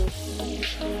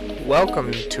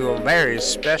Welcome to a very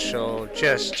special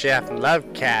Just Jeff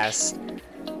Lovecast.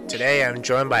 Today I'm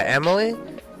joined by Emily,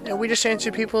 and we just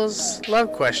answer people's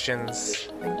love questions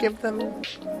and give them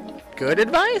good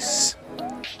advice.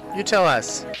 You tell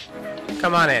us.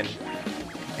 Come on in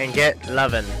and get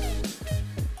lovin'.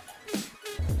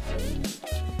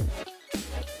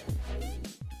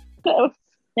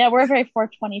 Yeah, we're a very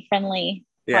 420 friendly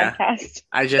podcast.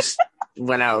 I just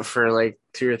went out for like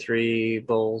 2 or 3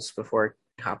 bowls before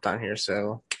I hopped on here,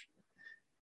 so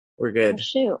we're good. Oh,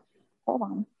 shoot. Hold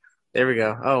on. There we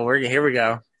go. Oh, here we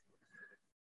go.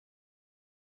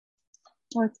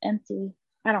 Oh, it's empty.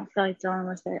 I don't feel like dealing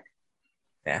with it.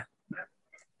 Yeah.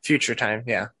 Future time,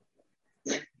 yeah.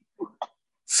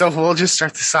 So we'll just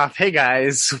start this off. Hey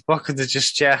guys, welcome to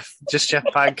Just Jeff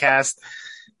podcast.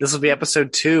 This will be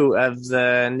episode 2 of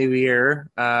the new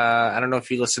year. I don't know if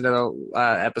you listened to the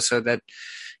episode that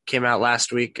came out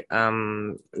last week.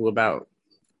 About,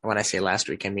 when I say last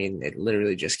week, I mean it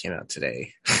literally just came out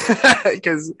today.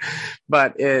 It's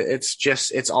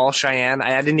all Cheyenne.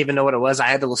 I didn't even know what it was. I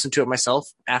had to listen to it myself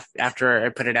after I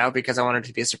put it out because I wanted it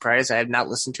to be a surprise. I had not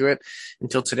listened to it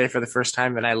until today for the first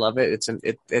time, and I love it.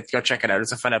 Go check it out.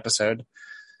 It's a fun episode,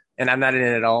 and I'm not in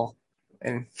it at all.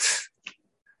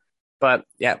 But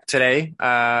yeah, today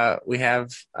we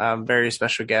have a very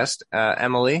special guest,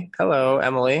 Emily. Hello,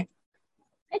 Emily.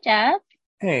 Hi, Jeff.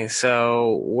 Hey,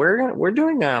 so we're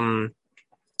doing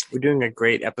a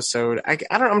great episode. I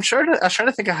don't know, I was trying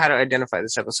to think of how to identify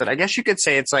this episode. I guess you could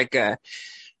say it's like a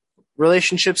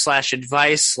relationship /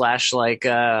 advice / like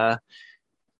I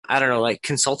don't know, like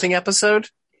consulting episode.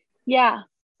 Yeah.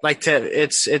 Like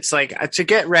it's like to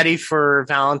get ready for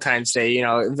Valentine's Day. You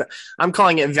know, I'm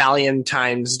calling it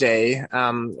Valentine's Day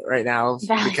right now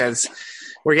because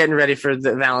we're getting ready for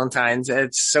the Valentine's.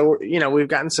 It's so, you know, we've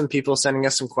gotten some people sending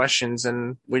us some questions,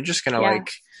 and we're just gonna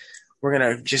we're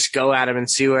gonna just go at them and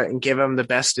see what and give them the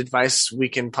best advice we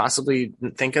can possibly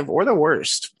think of, or the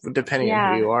worst, depending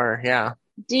on who you are. Yeah.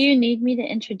 Do you need me to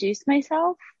introduce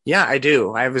myself? Yeah, I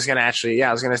do. I was gonna ask you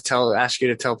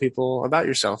to tell people about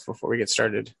yourself before we get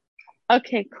started.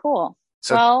 Okay, cool.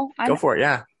 So go for it.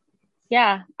 Yeah.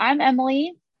 Yeah, I'm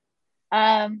Emily.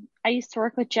 I used to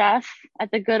work with Jeff at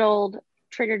the good old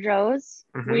Trader Joe's.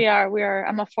 Mm-hmm.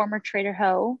 I'm a former Trader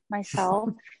Ho myself.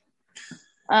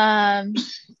 And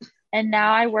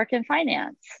now I work in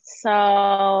finance.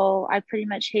 So I pretty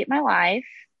much hate my life.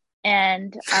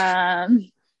 And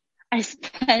I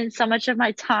spend so much of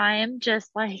my time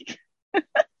just like,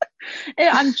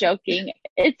 I'm joking.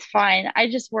 It's fine. I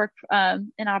just work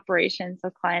in operations. So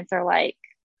clients are like,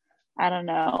 I don't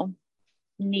know,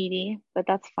 needy, but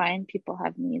that's fine. People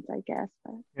have needs, I guess.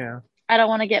 But yeah. I don't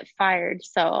want to get fired.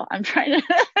 So I'm trying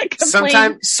to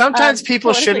complain. Sometimes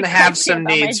people shouldn't have some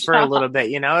needs for a little bit.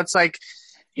 You know, it's like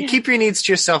you keep your needs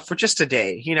to yourself for just a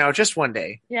day, you know, just one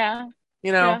day. Yeah.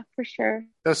 You know, yeah, for sure.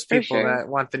 Those people that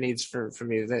want the needs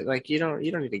from you, like you don't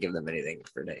need to give them anything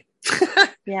for a day.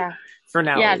 Yeah. For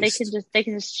now. Yeah, they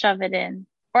can just shove it in,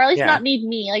 or at least not need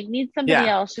me. Like need somebody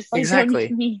else. Just like exactly.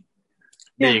 Don't need me.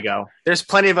 There you go. There's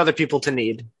plenty of other people to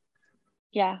need.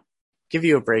 Yeah. Give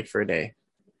you a break for a day.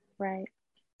 Right.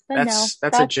 But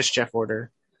that's a Just Jeff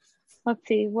order. Let's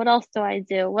see. What else do I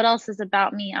do? What else is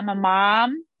about me? I'm a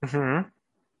mom. Mm-hmm.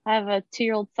 I have a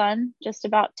 2-year-old son, just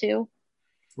about 2.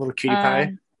 Little cutie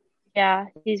pie. Yeah,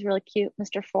 he's really cute,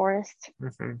 Mr. Forrest.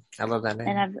 Mm-hmm. I love that name.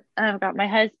 And I've got my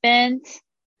husband.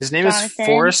 His name is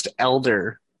Forrest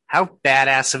Elder. How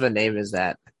badass of a name is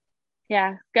that?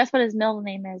 Yeah. Guess what his middle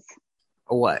name is?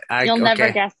 What? You'll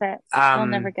never guess it. You'll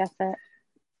never guess it.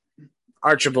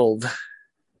 Archibald.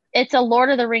 It's a Lord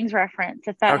of the Rings reference,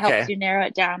 if that helps you narrow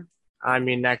it down. I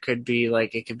mean, it could be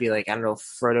like, I don't know,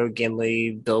 Frodo,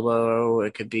 Gimli, Bilbo.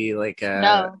 It could be like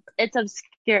No, it's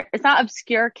obscure. It's not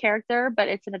obscure character, but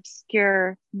it's an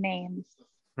obscure name.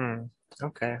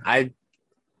 Okay.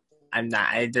 I'm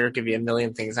not, there could be a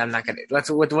million things. I'm not going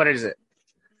to, what is it?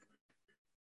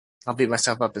 I'll beat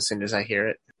myself up as soon as I hear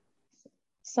it.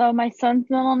 So my son's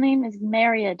middle name is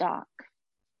Meriadoc.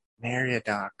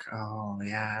 Meriadoc. Oh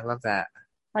yeah, I love that.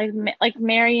 Like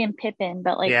Merry and Pippin,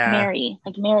 but Mary.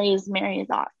 Like Mary is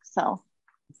Meriadoc. So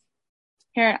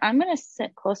here, I'm going to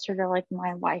sit closer to like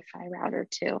my Wi-Fi router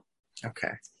too.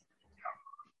 Okay.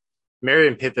 Merry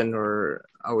and Pippin were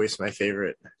always my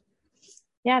favorite.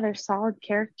 Yeah, they're solid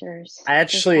characters. I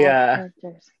actually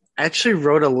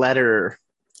wrote a letter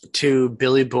to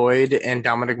Billy Boyd and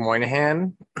Dominic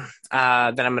Moynihan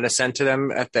that I'm going to send to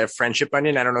them at the Friendship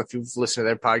Onion. I don't know if you've listened to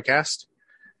their podcast.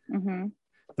 Mm-hmm.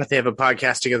 But they have a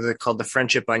podcast together called The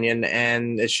Friendship Onion,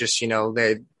 and it's just, you know,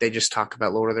 they just talk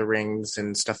about Lord of the Rings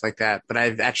and stuff like that. But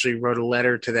I've actually wrote a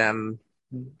letter to them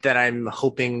that I'm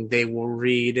hoping they will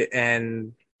read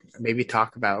and maybe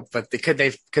talk about. But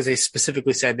because they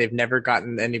specifically said they've never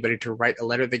gotten anybody to write a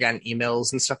letter. They got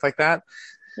emails and stuff like that.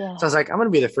 Yeah. So I was like, I'm going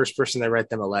to be the first person to write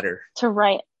them a letter. To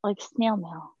write like snail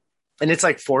mail. And it's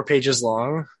like 4 pages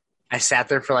long. I sat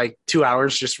there for like 2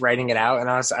 hours just writing it out. And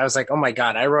I was like, oh my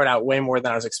God, I wrote out way more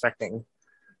than I was expecting.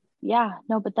 Yeah,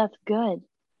 no, but that's good.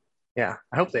 Yeah.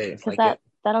 I hope they like that, it.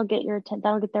 That'll get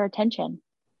their attention.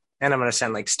 And I'm going to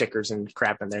send like stickers and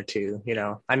crap in there too. You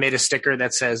know, I made a sticker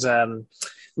that says,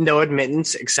 no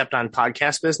admittance except on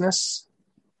podcast business,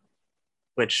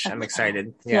 which I'm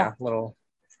excited. Yeah. Little,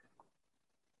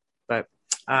 but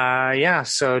yeah.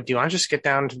 So do you want to just get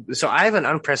down to, so I have an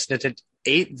unprecedented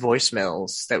 8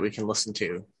 voicemails that we can listen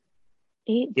to.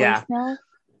 8 voicemails?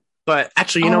 But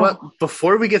actually, you know what?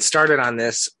 Before we get started on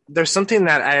this, there's something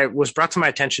that I was brought to my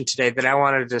attention today that I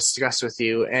wanted to discuss with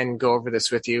you and go over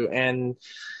this with you. And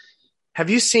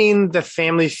have you seen the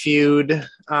Family Feud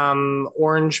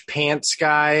orange pants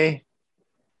guy?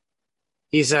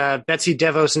 He's Betsy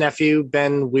DeVos' nephew,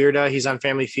 Ben Weirda. He's on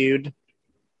Family Feud.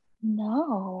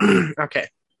 No. Okay.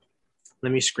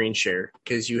 Let me screen share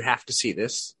because you have to see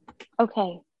this.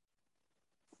 Okay.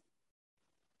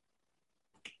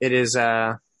 It is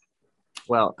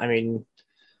well, I mean,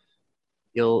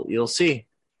 you'll see.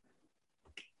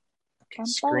 Okay,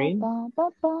 screen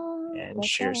and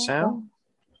share sound.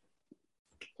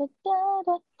 Okay,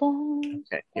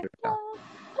 here we go.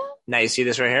 Now you see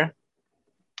this right here?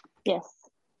 Yes.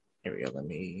 Here we go.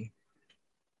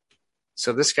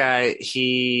 So this guy,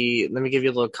 let me give you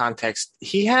a little context.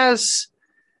 He has,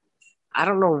 I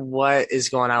don't know what is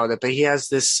going on with it, but he has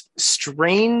this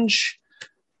strange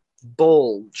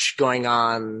bulge going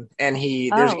on, and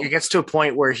it gets to a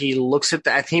point where he looks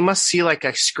at he must see like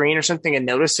a screen or something and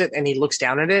notice it, and he looks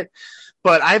down at it.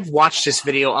 But I've watched this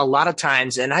video a lot of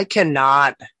times, and I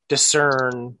cannot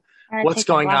discern what's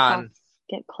going on.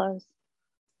 Get close.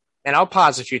 And I'll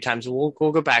pause a few times. We'll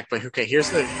go back. But okay, here's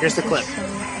the clip.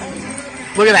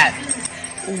 Look at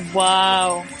that!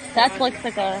 Wow, that looks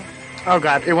like a. Oh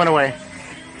God, it went away.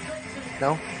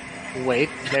 No, wait.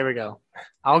 There we go.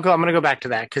 I'm gonna go back to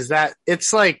that because it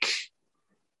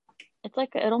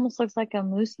almost looks like a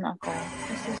moose knuckle.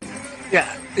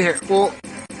 Yeah. Here. Well,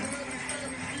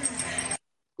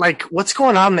 like, what's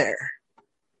going on there?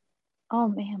 Oh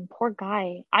man, poor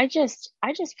guy. I just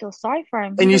feel sorry for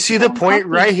him. And you see the point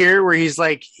right here where he's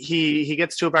like, he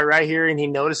gets to about right here and he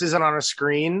notices it on a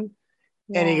screen,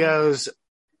 and he goes,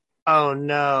 "Oh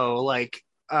no!" Like,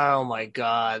 oh my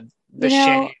God, the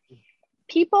shame.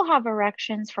 People have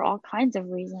erections for all kinds of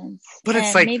reasons. But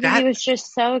it's like maybe he was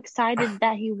just so excited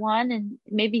that he won, and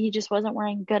maybe he just wasn't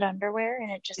wearing good underwear,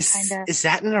 and it just kind of. Is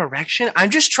that an erection? I'm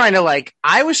just trying to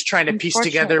I was trying to piece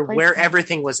together where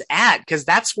everything was at, because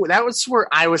that was where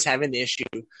I was having the issue.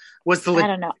 Was the I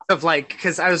don't know of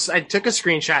because I took a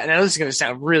screenshot, and I know this is going to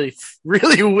sound really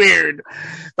really weird,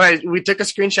 but we took a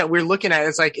screenshot. We're looking at it,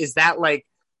 it's like, is that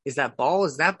ball?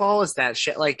 Is that ball? Is that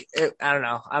shit? Like, I don't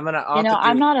know. I'm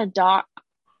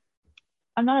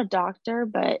not a doctor,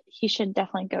 but he should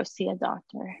definitely go see a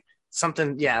doctor.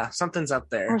 Something's up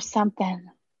there. Or something.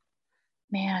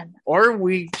 Man. Or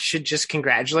we should just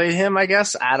congratulate him, I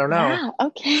guess. I don't know. Yeah,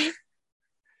 okay.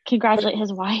 Congratulate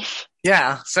his wife.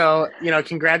 Yeah. So,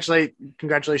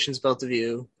 congratulations, both of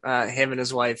you, him and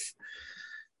his wife,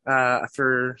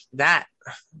 for that.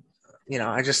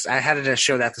 I had to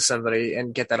show that to somebody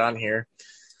and get that on here.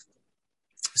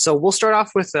 So we'll start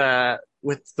off with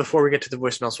before we get to the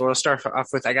voicemail. So we'll start off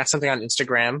with, I got something on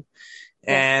Instagram,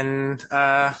 and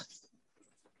I'll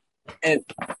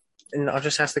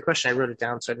just ask the question. I wrote it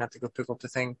down so I didn't have to go pick up the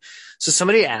thing. So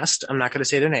somebody asked, I'm not going to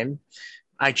say their name.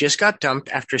 I just got dumped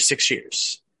after 6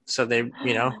 years. So they,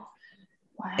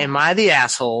 Wow. Am I the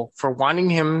asshole for wanting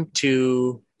him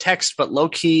to text, but low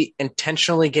key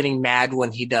intentionally getting mad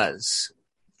when he does?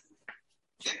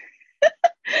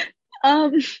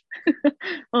 Oh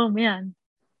man,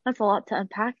 that's a lot to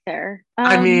unpack there.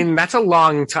 I mean, that's a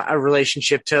long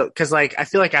relationship because I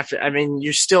feel like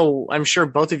you're still, I'm sure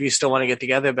both of you still want to get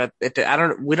together, but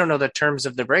we don't know the terms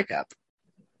of the breakup.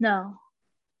 No.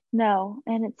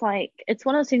 And it's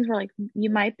one of those things where you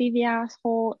might be the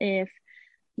asshole if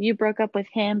you broke up with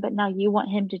him, but now you want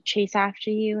him to chase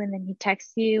after you, and then he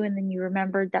texts you, and then you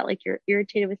remembered that you're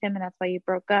irritated with him and that's why you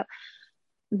broke up.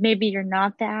 Maybe you're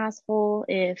not the asshole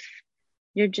if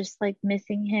you're just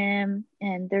missing him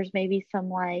and there's maybe some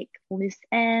loose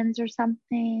ends or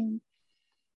something.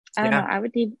 I don't know.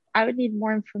 I would need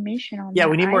more information on that. Yeah,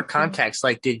 we need more context.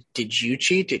 Did you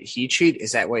cheat? Did he cheat?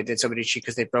 Is that why did somebody cheat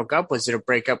because they broke up? Was it a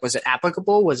breakup? Was it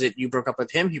applicable? Was it you broke up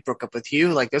with him? He broke up with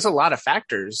you? There's a lot of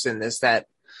factors in this that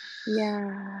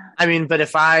Yeah. I mean, but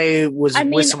if I was I with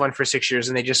mean, someone for 6 years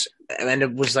and they just and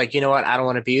it was like, you know what, I don't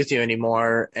want to be with you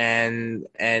anymore, I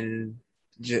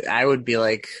would be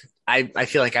like, I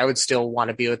feel like I would still want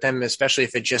to be with them, especially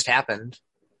if it just happened.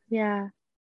 yeah.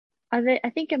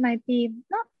 I think it might be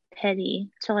not petty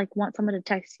to like want someone to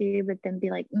text you, but then be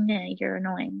like, nah, you're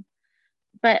annoying.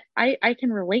 But I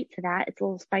can relate to that. It's a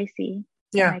little spicy, and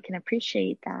Yeah. I can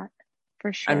appreciate that for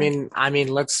I sure. mean,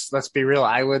 let's be real.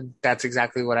 I would. That's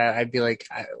exactly what I'd be like.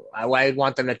 I'd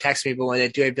want them to text me, but when they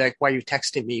do, I'd be like, "Why are you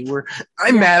texting me?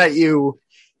 I'm Yeah, mad at you."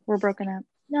 we're broken up.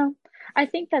 No, I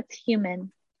think that's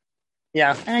human.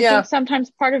 Yeah, And I yeah, think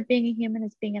sometimes part of being a human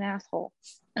is being an asshole.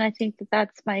 And I think that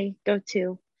that's my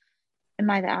go-to. Am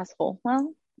I the asshole?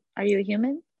 Well, are you a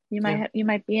human? yeah. You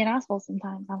might be an asshole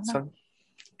sometimes. I don't know. So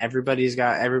everybody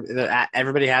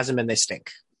has them and they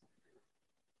stink.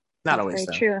 Not That's always very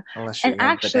though, true. unless you're And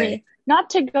going bidet. actually, not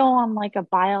to go on like a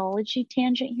biology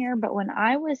tangent here, but when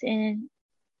I was in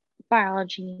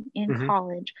biology in Hmm.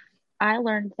 college, I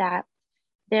learned that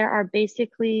there are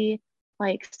basically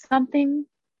like something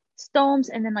stomes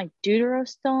and then like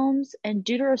deuterostomes. And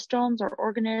deuterostomes are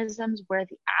organisms where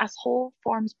the asshole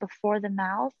forms before the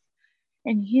mouth.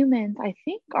 And humans, I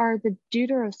think, are the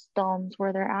deuterostomes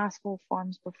where their asshole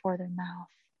forms before their mouth.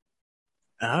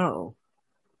 Oh,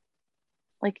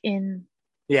 Like in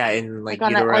yeah, in like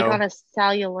like on utero. a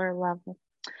cellular level.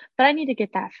 But I need to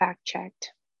get that fact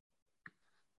checked.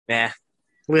 Nah,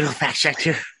 we don't fact check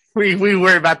here. We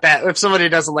worry about that. If somebody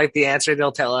doesn't like the answer,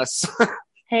 they'll tell us.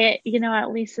 Hey,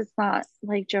 at least it's not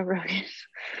like Joe Rogan.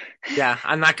 Yeah,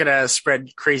 I'm not gonna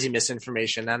spread crazy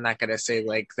misinformation. I'm not gonna say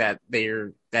like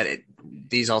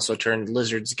these also turned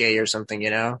lizards gay or something, you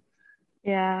know?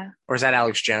 Yeah. Or is that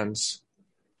Alex Jones?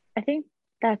 I think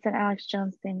that's an Alex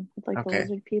Jones thing with like the Okay.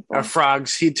 lizard people.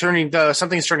 Frogs.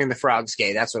 Something's turning the frogs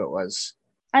gay. That's what it was.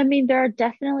 I mean, there are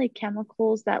definitely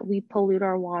chemicals that we pollute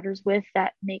our waters with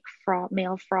that make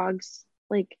male frogs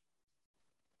like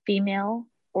female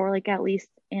or like at least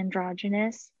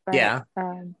androgynous, but Yeah.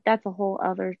 that's a whole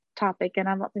other topic, and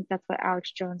I don't think that's what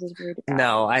Alex Jones is worried about.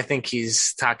 No, I think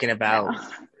he's talking No, about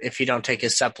if you don't take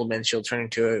his supplements, you'll turn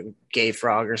into a gay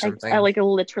frog or I something. like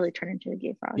literally turn into a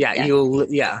gay frog. Yeah, Yes,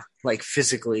 yeah, like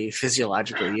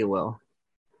physiologically, you will.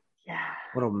 yeah.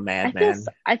 What a madman.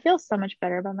 I feel so much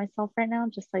better about myself right now.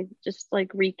 Just like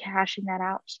rehashing that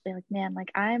out. Just be like, man,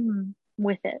 like I'm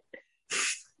with it.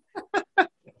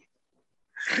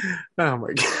 Oh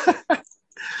my God.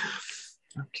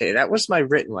 Okay, that was my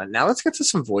written one. Now let's get to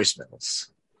some voicemails.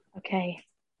 Okay.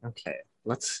 Okay,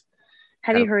 let's.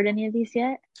 Have you Gotta, heard any of these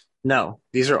yet? no,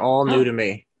 these are all new to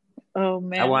me. Oh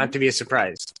I want it man. to be a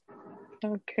surprise.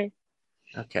 Okay.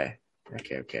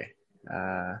 Okay, okay.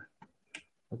 Uh,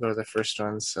 we'll go to the first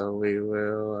one. So we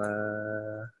will.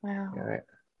 Wow. All right.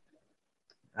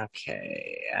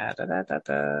 Okay. Da, da, da,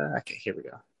 da. Okay, here we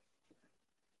go.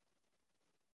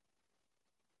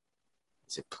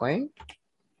 Is it playing?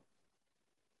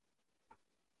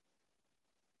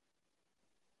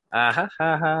 Ha ha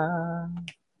ha.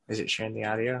 Is it sharing the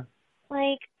audio?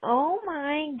 Like, oh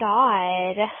my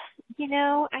God.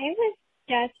 I was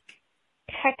just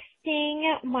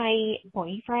texting my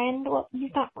boyfriend. Well,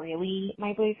 he's not really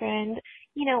my boyfriend.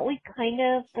 We kind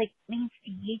of like we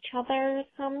see each other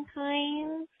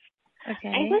sometimes. I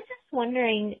Okay. was just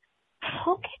wondering,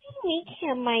 how can I make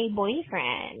him my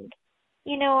boyfriend?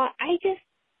 I just,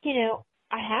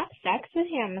 I have sex with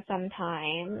him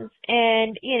sometimes,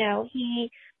 and,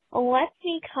 he lets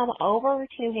me come over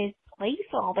to his place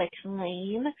all the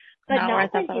time, but Not where I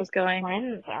not thought when that his was going.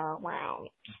 friends are around,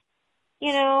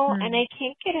 and Hmm. I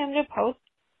can't get him to post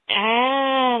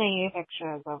any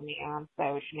pictures of me on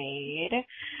social media,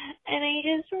 and I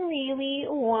just really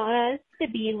want us to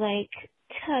be, like,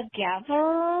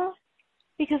 together,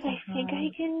 because I think Uh-huh.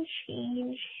 I can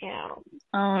change him.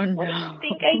 Oh What do you no.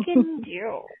 think I can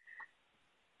do?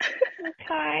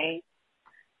 Okay.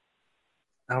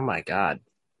 Oh my God.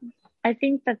 I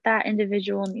think that that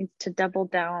individual needs to double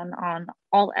down on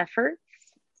all efforts.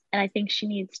 And I think she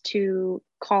needs to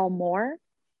call more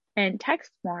and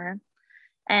text more.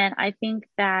 And I think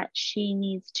that she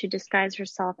needs to disguise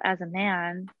herself as a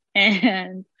man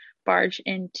and barge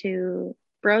into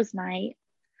bros night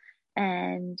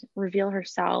and reveal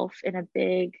herself in a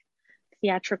big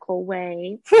theatrical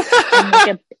way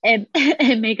and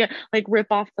and make a like rip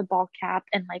off the ball cap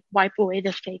and like wipe away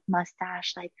the fake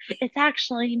mustache. Like, it's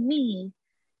actually me,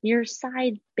 your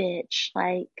side bitch.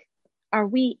 Like, are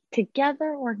we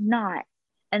together or not?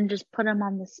 And just put him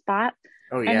on the spot.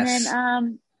 Oh And then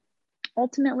yes.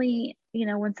 ultimately,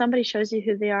 when somebody shows you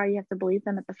who they are, you have to believe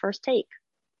them at the first take.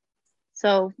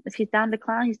 So if he's down to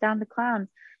clown, he's down to clown.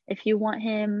 if you want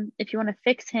to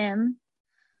fix him.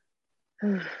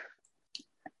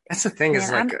 That's the thing, Man,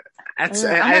 is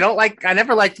like, I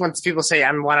never liked when people say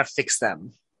I want to fix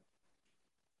them.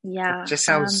 Yeah. It just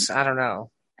sounds, I don't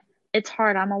know. It's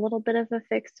hard. I'm a little bit of a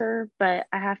fixer, but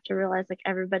I have to realize like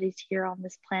everybody's here on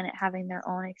this planet having their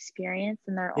own experience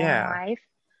and their own life.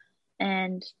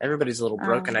 And everybody's a little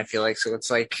broken, I feel like. So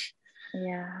it's like,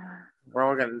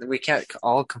 we can't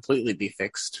all completely be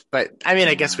fixed. But I mean,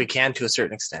 I guess we can to a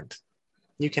certain extent.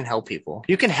 You can help people.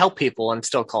 You can help people and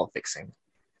still call it fixing.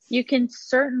 You can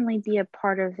certainly be a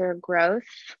part of their growth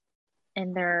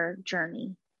and their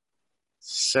journey.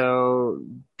 So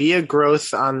be a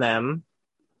growth on them.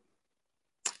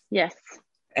 Yes.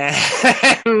 And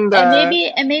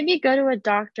maybe go to a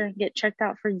doctor and get checked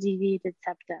out for deviated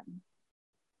septum.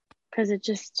 Because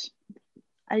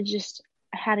I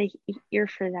had a ear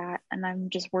for that, and I'm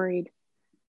just worried.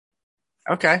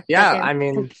 Okay. Yeah. I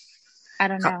mean, I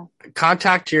don't know.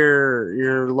 Contact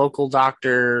your local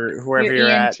doctor, whoever you're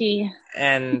ENT. at,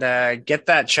 and get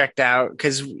that checked out.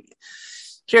 Because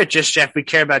here at Just Jeff, we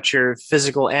care about your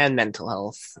physical and mental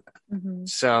health. Mm-hmm.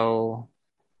 So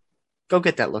go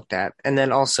get that looked at, and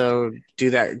then also do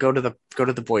that. Go to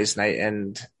the boys' night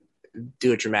and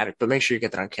do it dramatic, but make sure you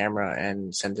get that on camera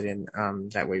and send it in.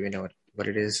 That way we know what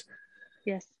it is.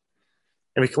 Yes.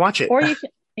 And we can watch it. Or you can,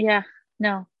 yeah.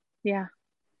 No. Yeah.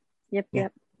 Yep.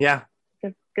 Yeah.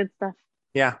 Good stuff.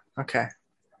 Yeah. Okay.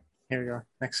 Here we go.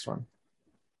 Next one.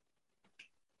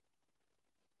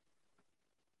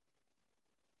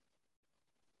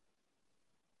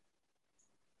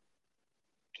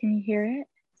 Can you hear it?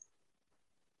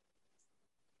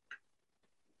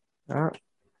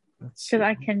 Because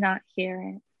I cannot hear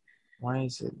it. Why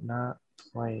is it not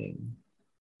playing?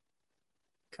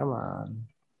 Come on.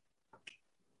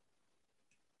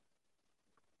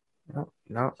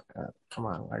 No. Come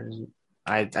on. Why does it?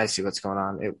 I see what's going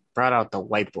on. It brought out the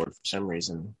whiteboard for some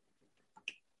reason.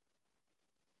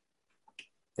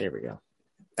 There we go.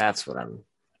 That's what I'm.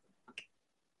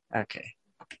 Okay.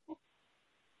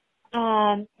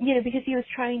 Because he was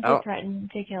trying to threaten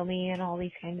to kill me and all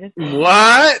these kinds of things.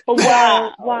 What? But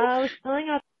while I was filling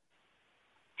out,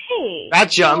 hey, that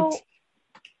jumped. So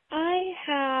I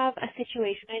have a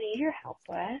situation I need your help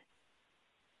with.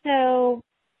 So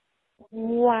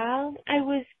while I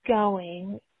was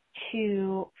going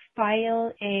to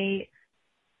file a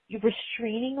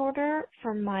restraining order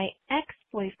for my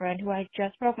ex-boyfriend, who I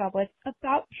just broke up with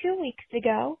about 2 weeks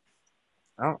ago.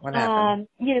 Oh, what happened?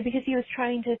 Because he was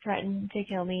trying to threaten to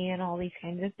kill me and all these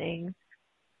kinds of things.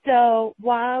 So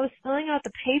while I was filling out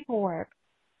the paperwork,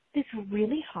 this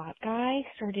really hot guy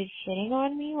started hitting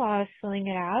on me while I was filling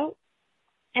it out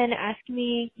and asking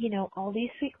me, all these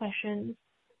sweet questions.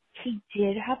 He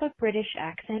did have a British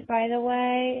accent, by the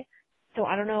way, so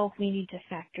I don't know if we need to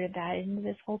factor that into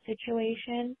this whole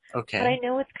situation. Okay. But I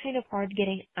know it's kind of hard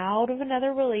getting out of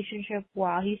another relationship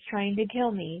while he's trying to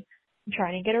kill me and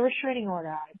trying to get a restraining order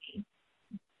out of me.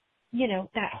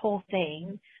 That whole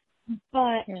thing. But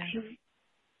I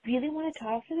really want to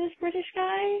talk to this British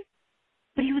guy.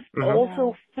 But he was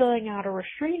also filling out a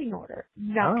restraining order,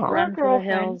 not for a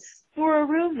girlfriend, for a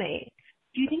roommate.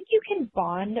 Do you think you can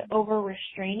bond over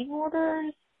restraining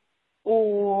orders?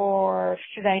 Or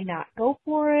should I not go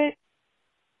for it?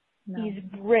 No. He's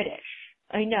British.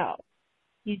 I know.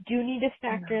 You do need to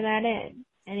factor that in.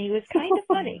 And he was kind of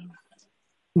funny.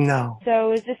 No.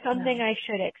 So is this something I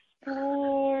should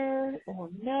explore? Or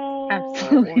no?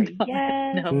 Absolutely or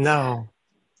yes? No.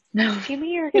 Give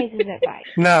me your guys' advice.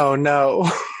 No. No.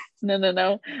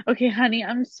 Okay, honey,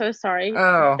 I'm so sorry.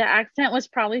 Oh. The accent was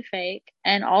probably fake.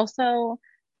 And also,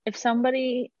 if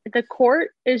the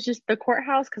court is just the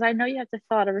courthouse, because I know you have to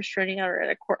fill out a restraining order at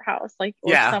a courthouse.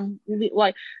 You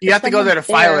have to go there to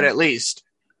file it at least.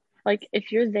 Like,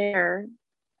 if you're there,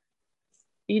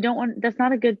 that's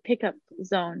not a good pickup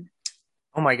zone.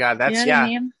 Oh my God, that's, what I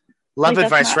mean? Love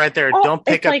advice right there. Don't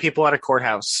pick up people at a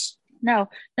courthouse. No.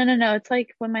 It's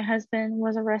like when my husband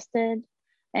was arrested,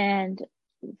 and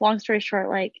long story short,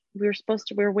 like we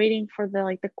were waiting for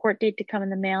the court date to come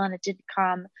in the mail, and it didn't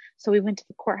come. So we went to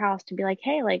the courthouse to be like,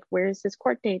 hey, like, where's this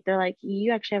court date? They're like,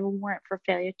 you actually have a warrant for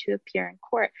failure to appear in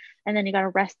court. And then he got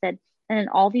arrested. And then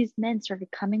all these men started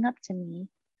coming up to me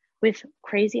with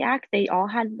crazy they all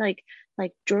had like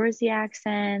Jersey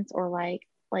accents or like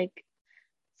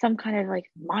some kind of like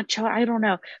macho, I don't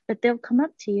know, but they'll come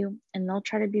up to you and they'll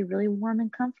try to be really warm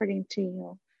and comforting to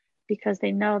you because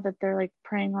they know that they're like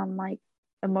preying on like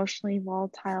emotionally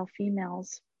volatile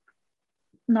females.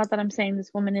 Not that I'm saying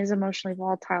this woman is emotionally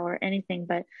volatile or anything,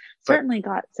 but certainly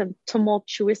got some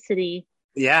tumultuosity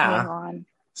going on.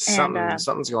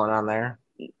 Something's going on there.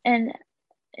 And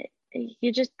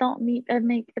you just don't meet and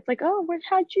make it's like, oh,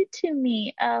 how'd you two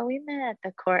meet? Oh, we met at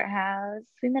the courthouse.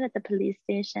 We met at the police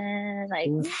station. Like,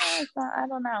 no, it's not, I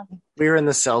don't know. We were in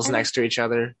the cells next to each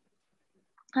other.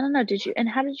 I don't know.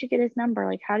 How did you get his number?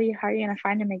 Like, how are you gonna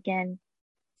find him again?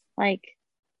 Like,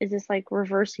 is this like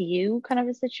reverse you kind of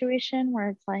a situation where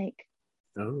it's like,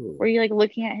 were you like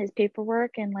looking at his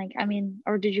paperwork and like, I mean,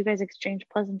 or did you guys exchange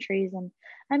pleasantries? And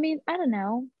I mean, I don't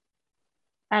know.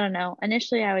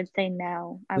 Initially, I would say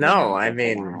no. No.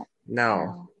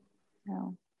 No.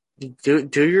 Do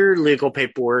your legal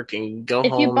paperwork and go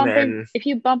home. If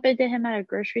you bump into him at a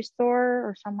grocery store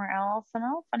or somewhere else, and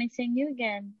oh, funny seeing you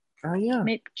again. Oh yeah.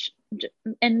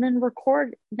 And then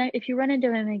record. If you run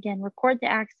into him again, record the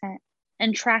accent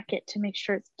and track it to make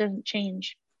sure it doesn't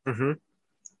change. Mm-hmm.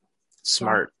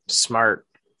 Smart.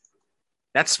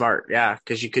 That's smart. Yeah,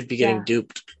 because you could be getting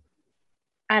duped.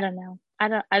 I don't know.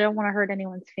 I don't want to hurt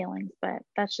anyone's feelings, but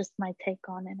that's just my take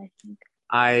on it, I think.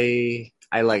 I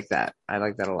like that. I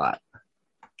like that a lot.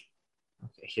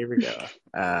 Okay, here we go.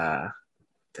 So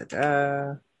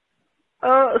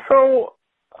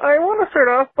I want to start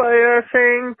off by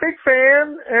saying big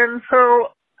fan, and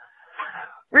so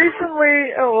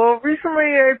recently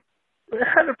I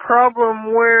had a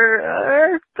problem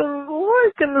where I've been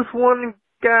liking this one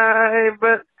guy,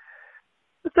 but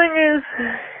the thing is,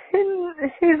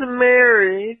 he's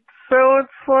married, so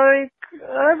it's like,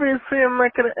 obviously I'm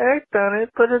not going to act on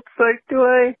it, but it's like, do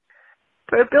I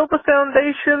build a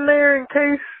foundation there in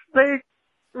case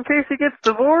he gets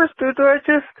divorced, or do I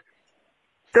just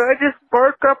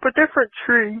bark up a different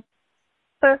tree?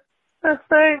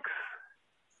 Thanks.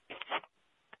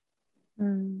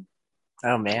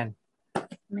 Oh man.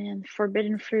 Man,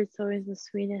 forbidden fruit's always the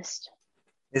sweetest.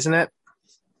 Isn't it?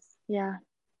 Yeah,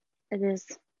 it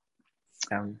is.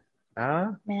 Man,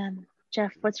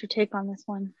 Jeff, what's your take on this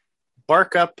one?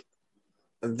 Bark up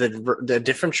the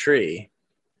different tree.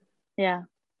 Yeah.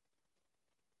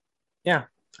 Yeah.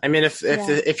 I mean,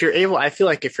 if you're able, I feel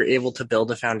like if you're able to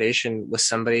build a foundation with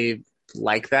somebody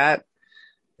like that,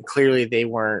 clearly they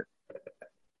weren't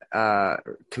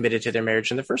committed to their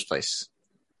marriage in the first place.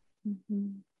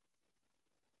 Mm-hmm.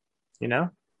 You know?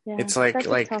 Yeah, it's like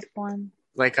a tough one.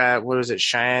 Like what was it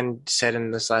Cheyenne said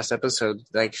in this last episode?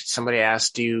 Like somebody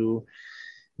asked, do you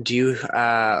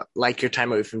like your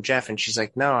time away from Jeff? And she's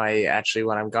like, no, I actually,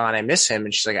 when I'm gone, I miss him.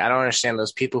 And she's like, I don't understand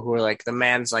those people who are like, the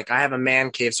man's like, I have a man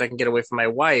cave so I can get away from my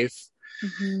wife.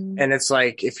 Mm-hmm. And it's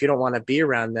like, if you don't want to be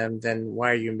around them, then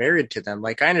why are you married to them?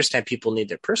 Like, I understand people need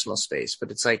their personal space, but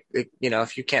it's like,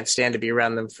 if you can't stand to be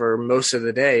around them for most of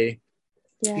the day,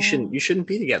 you shouldn't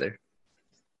be together.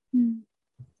 Mm.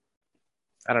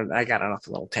 I got off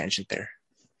a little tangent there.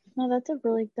 No, that's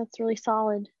really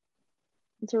solid.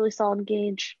 It's a really solid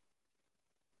gauge.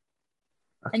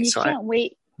 Okay, and you can't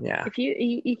wait. Yeah. If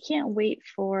you can't wait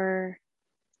for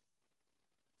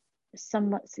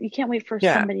you can't wait for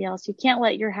somebody else. You can't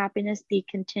let your happiness be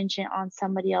contingent on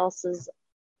somebody else's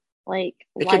like.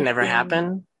 It could never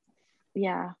happen.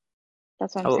 Yeah,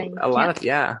 that's what I'm saying.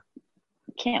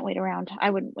 Can't wait around. I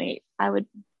wouldn't wait. I would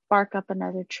bark up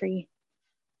another tree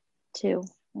too,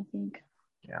 I think.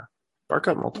 Yeah. Bark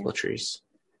up multiple trees.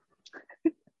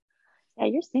 Yeah,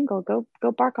 you're single. Go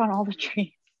bark on all the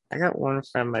trees. I got one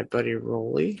from my buddy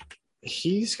Rolly.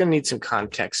 He's gonna need some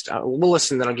context. We'll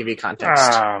listen, then I'll give you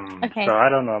context. Okay. So I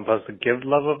don't know. I'm supposed to give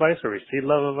love advice or receive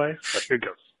love advice, but here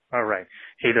goes. All right.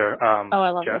 Either I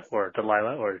love Jeff this. or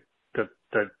Delilah or the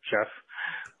Jeff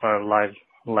or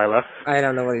Lila. I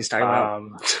don't know what he's talking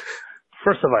about.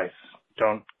 First advice: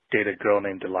 don't date a girl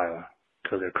named Delilah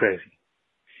because they're crazy.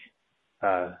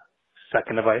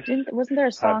 Second advice: wasn't there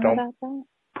a song about that?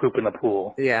 Poop in the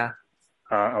pool. Yeah.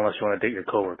 Unless you want to date your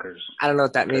coworkers. I don't know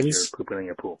what that means. You're pooping in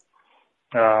your pool.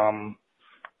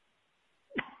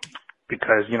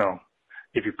 Because,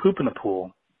 if you poop in the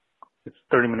pool, it's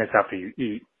 30 minutes after you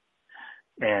eat,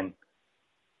 and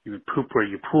you poop where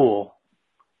you pool,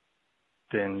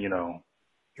 then, you're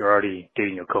already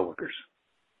dating your coworkers.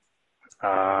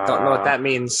 Don't know what that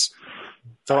means.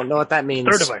 Don't know what that means.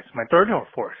 Third advice. My third or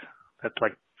fourth? That's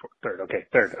like third. Okay,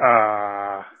 third.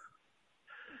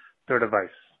 Third advice.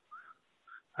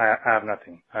 I have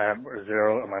nothing. I have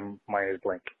 0 and my mind is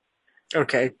blank.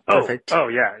 Okay, perfect. Oh,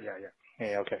 yeah.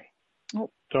 Hey, okay. Oh.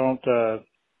 Don't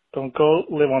go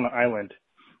live on an island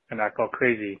and act all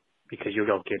crazy because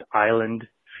you'll get island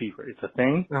fever. It's a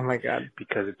thing. Oh my God.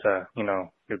 Because it's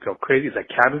you'll go crazy. It's like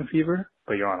cabin fever,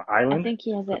 but you're on an island. I think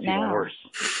he has it now. Even worse.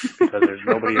 Because there's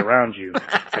nobody around you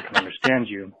that can understand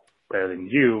you better than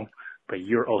you, but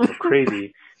you're also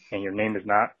crazy and your name is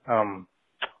not, I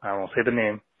won't say the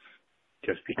name.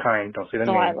 Just be kind. Don't say the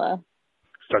name. Delilah.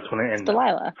 Starts with an N.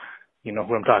 Delilah. You know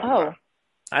who I'm talking about.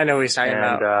 I know who he's talking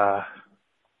about.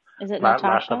 Is it Natasha?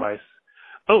 Last advice.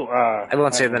 I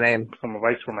won't say the name. Some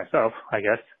advice for myself, I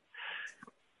guess.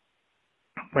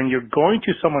 When you're going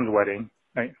to someone's wedding,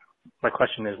 right, my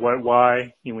question is,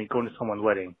 why, when you go to someone's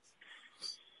wedding,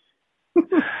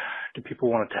 do people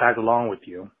want to tag along with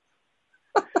you?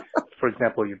 For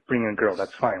example, you bring in a girl,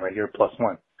 that's fine, right? You're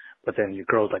 +1. But then your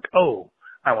girl's like, oh,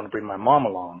 I want to bring my mom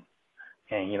along.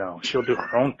 And, she'll do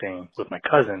her own thing with my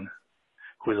cousin,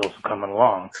 who is also coming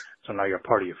along. So now you're a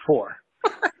party of 4.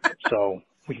 So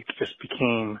we just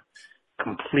became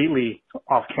completely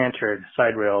off-cantered,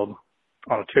 side-railed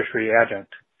on a tertiary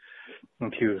adjunct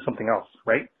into something else,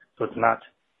 right? So it's not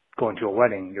going to a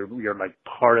wedding. You're like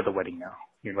part of the wedding now.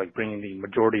 You're like bringing the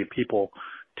majority of people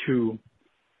to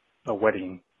a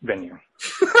wedding venue.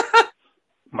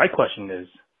 My question is,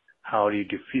 how do you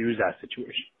diffuse that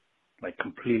situation? Like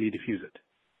completely diffuse it.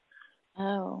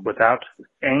 Oh. Without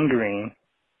angering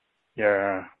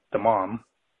the mom.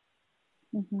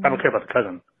 Mm-hmm. I don't care about the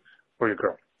cousin or your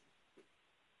girl.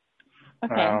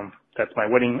 Okay. That's my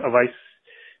wedding advice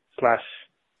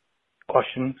 /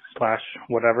 question /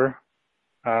 whatever.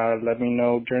 Let me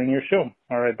know during your show.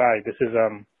 All right, bye. This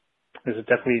is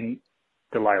definitely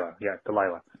Delilah. Yeah,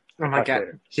 Delilah. Oh my God.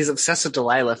 Later. He's obsessed with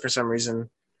Delilah for some reason.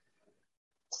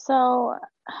 So.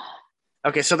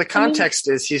 Okay, so the context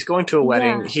is he's going to a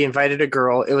wedding. Yeah. He invited a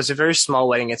girl. It was a very small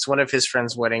wedding. It's one of his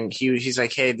friends' wedding. He's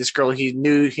like, hey, this girl he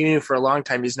knew for a long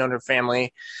time. He's known her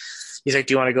family. He's like,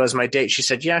 do you want to go as my date? She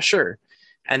said, yeah, sure.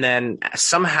 And then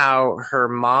somehow her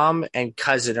mom and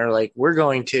cousin are like, we're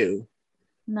going too.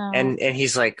 No. And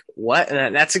he's like, what?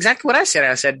 And that's exactly what I said.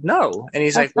 I said, no. And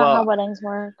he's like, well, not how weddings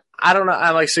work. I don't know.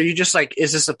 I'm like, so you just like,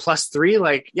 is this a +3?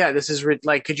 Like, yeah, this is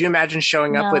like, could you imagine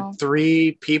showing up with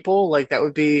 3 people? Like that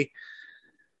would be,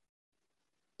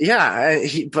 yeah.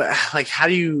 But like, how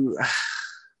do you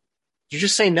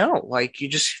just say no? Like you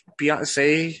just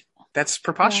say that's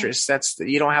preposterous. Yeah.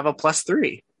 You don't have a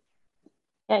 +3.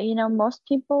 Yeah, most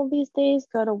people these days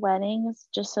go to weddings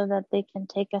just so that they can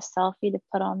take a selfie to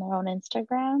put on their own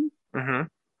Instagram. Mm-hmm.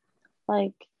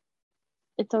 Like,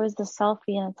 it's always the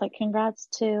selfie, and it's like, congrats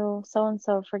to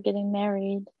so-and-so for getting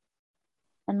married.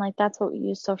 And, like, that's what we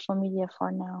use social media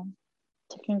for now,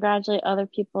 to congratulate other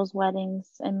people's weddings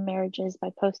and marriages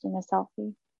by posting a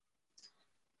selfie.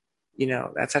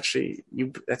 That's actually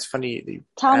that's funny.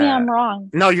 Tell me I'm wrong.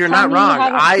 No, you're not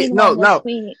wrong. No.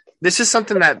 This is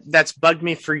something that's bugged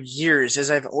me for years,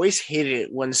 is I've always hated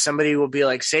it when somebody will be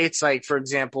like, say it's like, for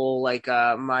example, like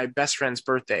my best friend's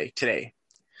birthday today.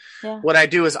 Yeah. What I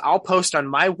do is I'll post on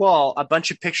my wall a bunch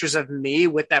of pictures of me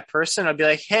with that person. I'll be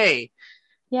like, hey,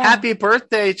 happy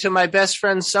birthday to my best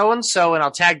friend so-and-so, and I'll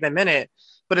tag them in it.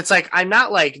 But it's like, I'm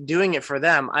not like doing it for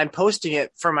them. I'm posting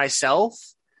it for myself.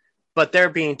 But they're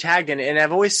being tagged in it. And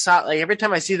I've always thought, like, every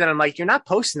time I see that, I'm like, you're not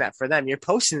posting that for them. You're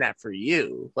posting that for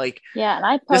you. Like, yeah. And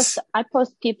I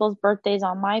post people's birthdays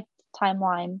on my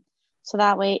timeline. So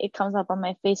that way it comes up on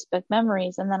my Facebook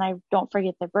memories. And then I don't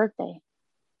forget their birthday.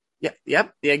 Yeah.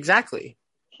 Yep. Yeah, exactly.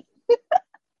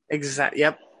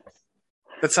 Yep.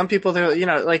 But some people, they're,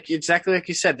 like exactly like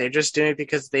you said, they're just doing it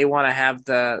because they want to have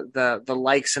the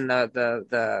likes and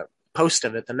the post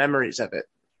of it, the memories of it.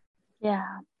 Yeah.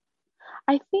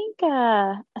 I think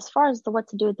as far as what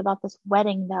to do about this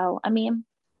wedding, though, I mean,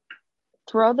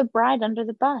 throw the bride under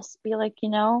the bus. Be like,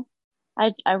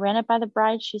 I ran it by the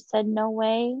bride. She said no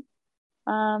way.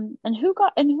 And who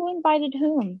invited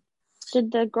whom?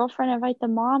 Did the girlfriend invite the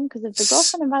mom? Because if the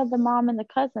girlfriend invited the mom and the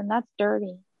cousin, that's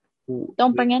dirty.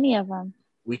 Don't bring any of them.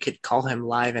 We could call him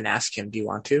live and ask him. Do you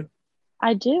want to?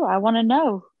 I do. I want to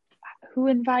know who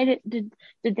invited. Did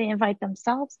they invite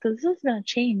themselves? Because this is going to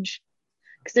change.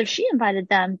 Because if she invited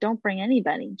them, don't bring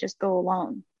anybody. Just go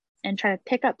alone and try to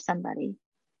pick up somebody.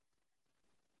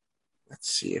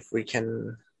 Let's see if we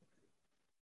can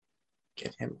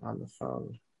get him on the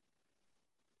phone.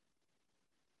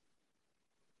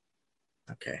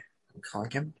 Okay, I'm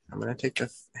calling him. I'm going to take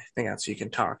the thing out so you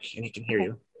can talk and he can hear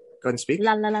you. Go ahead and speak.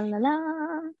 La la la la la.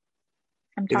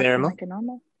 I'm talking there, like a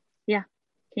normal. Yeah.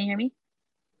 Can you hear me?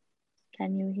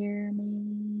 Can you hear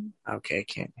me? Okay,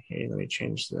 can't hear you. Let me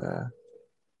change the...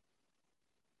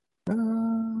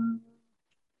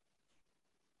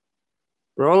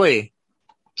 Rolly.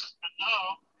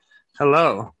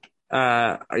 Hello.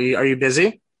 Are you busy?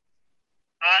 I'm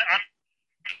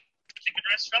taking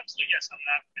a rest from, so yes, I'm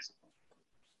not busy.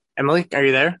 Emily, are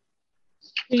you there?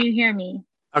 Can you hear me?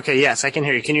 Okay, yes, I can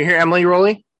hear you. Can you hear Emily,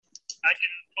 Rolly? I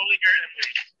can totally hear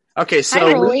Emily. Okay, so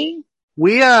hi, Rolly.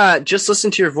 We just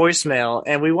listened to your voicemail,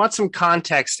 and we want some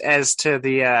context as to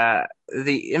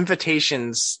the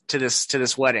invitations to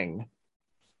this wedding.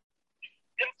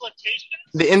 invitations?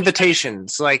 The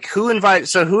invitations. Like, who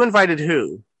invited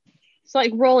who? So,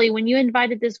 like, Rolly, when you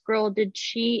invited this girl, did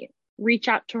she reach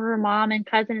out to her mom and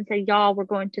cousin and say, y'all, we're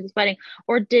going to this wedding?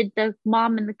 Or did the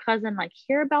mom and the cousin, like,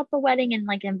 hear about the wedding and,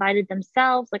 like, invited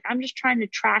themselves? Like, I'm just trying to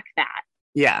track that.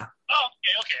 Yeah. Oh,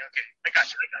 okay. I got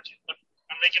you. Look,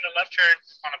 I'm making a left turn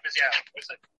on a busy alley. Wait a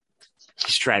second.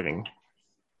 He's driving.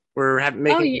 We're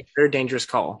making a very dangerous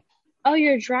call. Oh,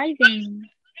 you're driving.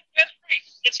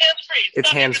 It's hands-free. It's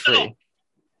hands-free.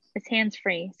 It's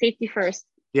hands-free. Safety first.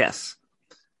 Yes.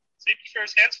 Safety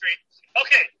first, hands-free.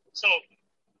 Okay, so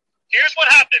here's what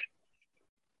happened.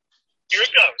 Here it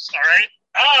goes, all right?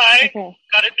 I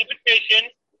got an invitation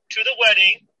to the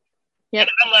wedding, and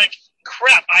I'm like,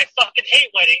 crap, I fucking hate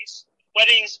weddings.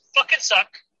 Weddings fucking suck.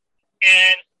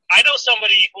 And I know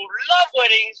somebody who loves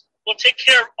weddings, will take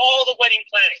care of all the wedding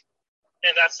planning.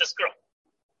 And that's this girl.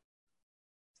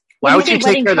 Why would you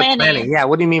take care of the planning? Yeah,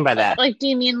 what do you mean by that? Like, do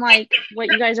you mean like what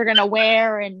you guys are going to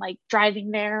wear and like driving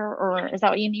there, or is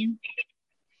that what you mean?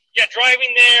 Yeah,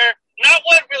 driving there. Not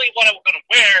what I'm going to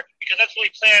wear, because that's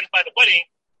really planned by the wedding.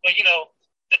 But, you know,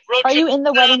 the road trip. Are you in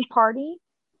the wedding party?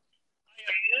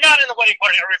 I am not in the wedding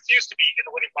party. I refuse to be in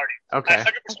the wedding party. Okay.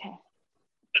 100%.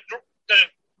 The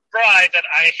bride that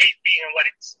I hate being in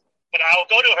weddings. But I'll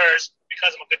go to hers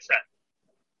because I'm a good friend.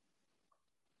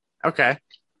 Okay.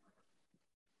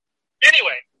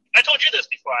 Anyway, I told you this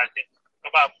before, I think,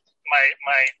 about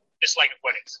my dislike of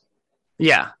weddings.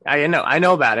 Yeah, I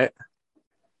know about it.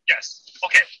 Yes.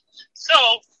 Okay. So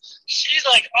she's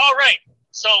like, all right.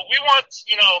 So we want,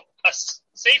 a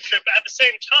safe trip. But at the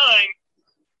same time,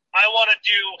 I want to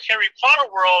do Harry Potter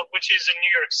World, which is in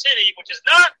New York City, which is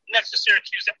not next to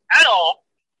Syracuse at all.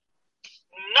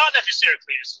 Not next to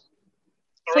Syracuse.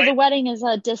 So the wedding is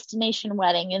a destination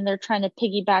wedding, and they're trying to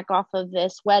piggyback off of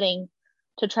this wedding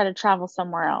to try to travel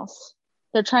somewhere else.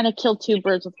 They're trying to kill two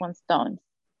birds with one stone.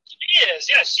 She is,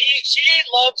 yeah. She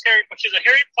loves Harry, but she's a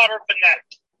Harry Potter fanatic.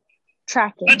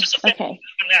 Tracking. Not just a fanatic.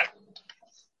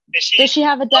 Does she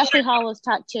have a Deathly Hallows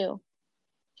tattoo?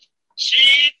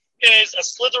 She is a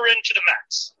Slytherin to the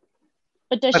max.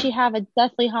 But does she have a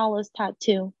Deathly Hallows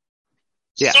tattoo?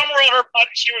 Yeah. Somewhere on her body,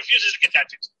 she refuses to get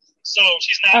tattoos. So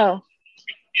she's not. Oh.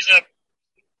 She's a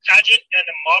pageant and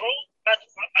a model.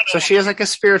 So she has like a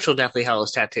spiritual Deathly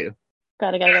Hallows tattoo.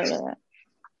 Got it.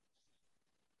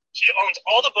 She owns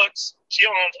all the books. She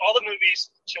owns all the movies.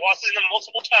 She watches them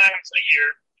multiple times a year.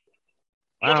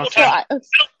 Wow. Multiple times.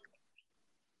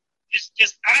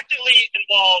 She's actively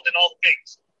involved in all the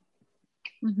things.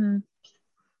 Mm-hmm.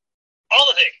 All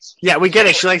the things. Yeah, we get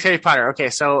it. She likes Harry Potter. Okay,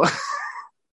 so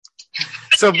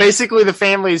so basically the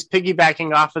family is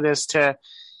piggybacking off of this to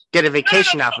get a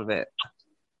vacation off of it.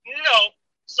 No.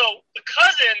 So the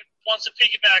cousin wants to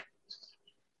piggyback.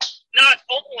 Not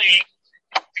only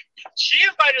she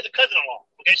invited the cousin along.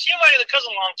 Okay, she invited the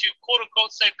cousin along to quote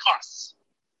unquote save costs.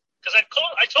 Because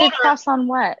I told her costs on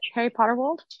what? Harry Potter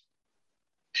World?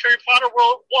 Harry Potter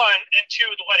World 1 and 2,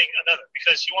 the wedding another,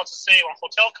 because she wants to save on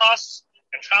hotel costs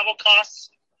and travel costs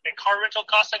and car rental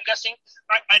costs. I'm guessing.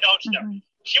 I don't know.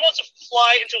 She wants to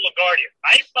fly into LaGuardia.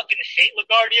 I fucking hate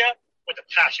LaGuardia with a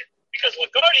passion, because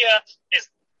LaGuardia is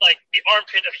like the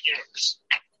armpit of the universe.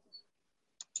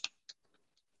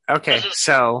 Okay,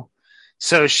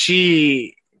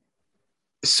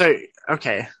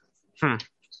 okay.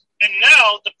 And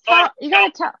now you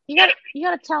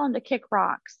gotta tell him to kick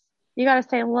rocks. You gotta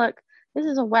say, look, this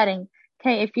is a wedding.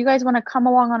 Okay, if you guys want to come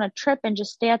along on a trip and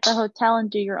just stay at the hotel and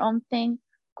do your own thing,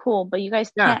 cool. But you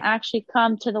guys can't actually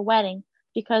come to the wedding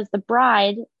because the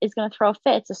bride is gonna throw a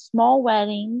fit. It's a small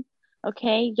wedding.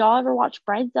 Okay, y'all ever watch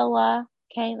Bridezilla?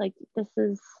 Okay, like this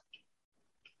is.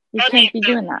 You can't be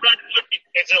doing that.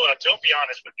 Bridezilla, don't be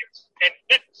honest with you. And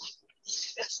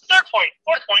it's fourth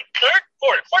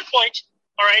point.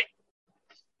 All right.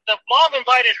 The mom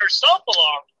invited herself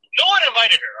along. No one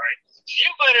invited her. All right. She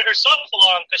invited herself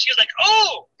along because she was like,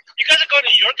 "Oh, you guys are going to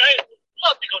New York? I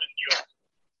love to go to New York."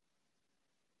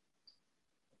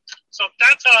 So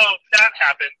that's how that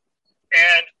happened.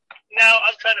 And now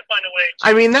I'm trying to find a way.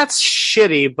 I mean, that's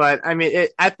shitty, but I mean,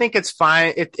 I think it's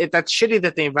fine. That's shitty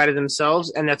that they invited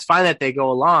themselves, and that's fine that they go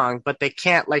along, but they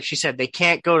can't, like she said, they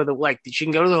can't go to the, she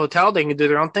can go to the hotel, they can do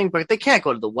their own thing, but they can't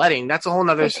go to the wedding. That's a whole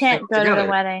nother thing. They can't go to the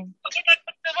wedding.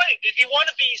 Did you want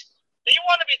to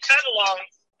be tagged along,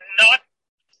 not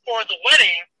for the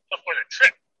wedding, but for the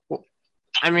trip? Well,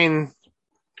 I mean,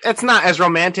 it's not as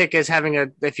romantic as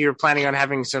if you're planning on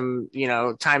having some,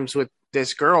 times with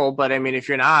this girl, but I mean, if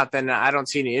you're not, then I don't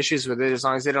see any issues with it as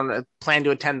long as they don't plan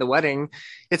to attend the wedding.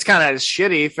 It's kind of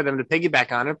shitty for them to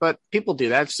piggyback on it, but people do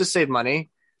that. It's to save money.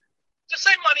 To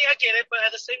save money, I get it, but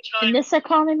at the same time, in this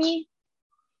economy,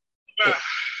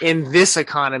 in this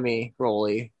economy,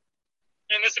 Rolly.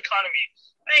 In this economy.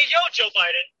 Hey, yo, Joe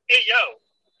Biden. Hey, yo.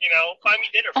 You know, buy me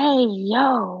dinner. Hey,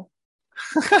 yo.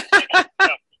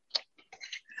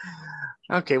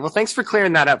 Okay, well, thanks for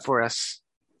clearing that up for us.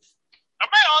 Am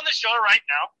I on the show right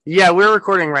now? Yeah, we're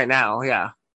recording right now, yeah.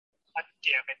 God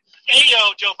damn it. Hey,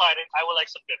 yo, Joe Biden. I would like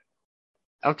some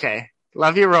dinner. Okay.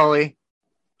 Love you, Rolly.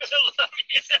 Love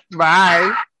you.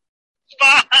 Bye.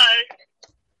 Bye.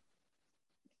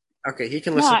 Okay, he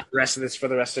can listen to the rest of this for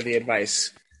the rest of the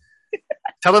advice.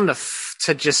 Tell them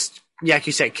to just, like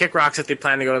you said, kick rocks if they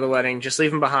plan to go to the wedding. Just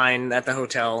leave them behind at the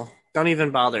hotel. Don't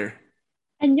even bother.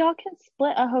 And y'all can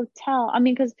split a hotel. I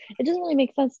mean, because it doesn't really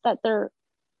make sense that they're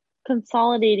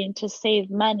consolidating to save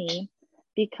money,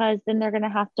 because then they're going to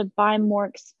have to buy more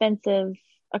expensive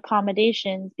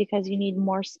accommodations because you need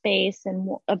more space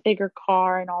and a bigger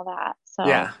car and all that. So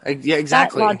yeah,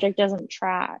 exactly. That logic doesn't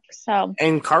track. So,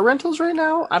 and car rentals right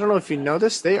now, I don't know if you know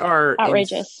this, they are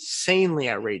outrageous, insanely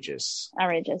outrageous.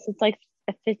 It's like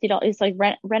a $50. It's like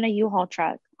rent a U-Haul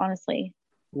truck. Honestly,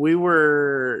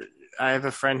 I have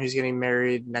a friend who's getting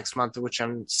married next month, which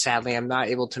I'm not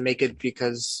able to make it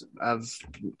because of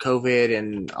COVID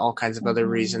and all kinds of other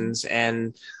reasons.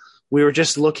 And we were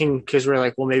just looking because we're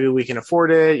like, well, maybe we can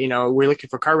afford it. You know, we're looking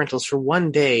for car rentals for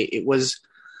one day. It was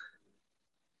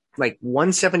like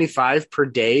 $175 per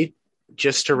day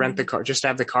just to rent the car, just to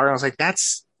have the car. And I was like,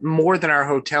 that's more than our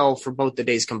hotel for both the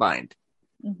days combined.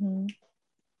 Mm-hmm.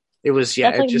 It was,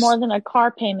 that's like more than a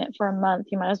car payment for a month.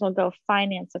 You might as well go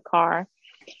finance a car.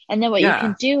 And then what you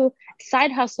can do,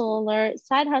 side hustle alert,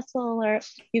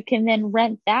 you can then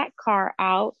rent that car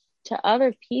out to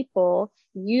other people,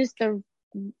 use the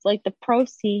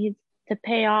proceeds to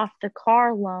pay off the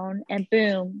car loan, and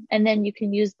boom. And then you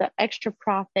can use the extra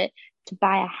profit to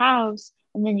buy a house,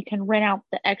 and then you can rent out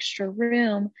the extra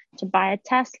room to buy a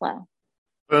Tesla.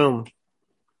 Boom.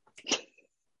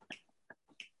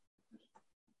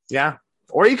 Yeah.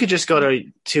 Or you could just go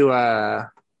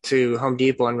to Home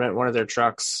Depot and rent one of their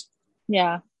trucks.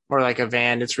 Yeah. Or like a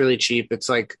van. It's really cheap. It's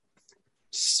like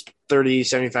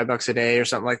 $75 a day or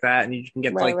something like that. And you can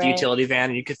get the utility van,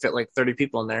 and you could fit like 30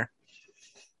 people in there.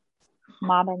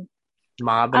 Mobbing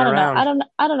around.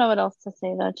 I don't know what else to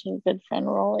say though to your good friend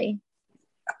Rolly.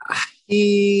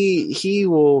 He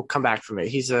will come back from it.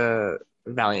 He's a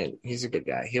valiant. He's a good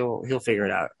guy. He'll figure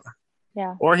it out.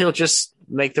 Yeah. Or he'll just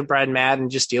make the bride mad and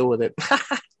just deal with it.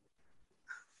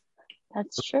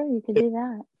 That's true. You could do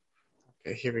that.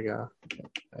 Okay, here we go.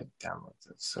 I download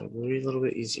this, so it'll be a little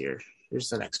bit easier. Here's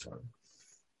the next one.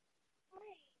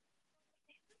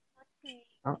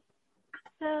 Oh.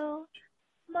 So,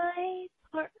 my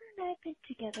partner and I have been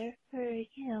together for,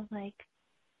 like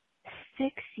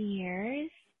 6 years.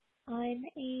 I'm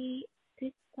a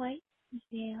good white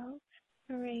male,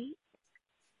 straight.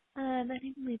 And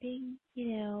I'm living,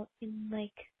 in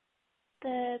like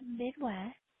the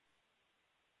Midwest.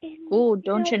 Oh,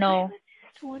 don't you know? I was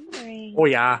just wondering. Oh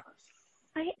yeah.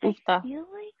 I feel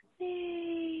like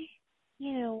they,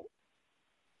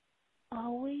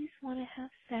 always want to have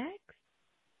sex,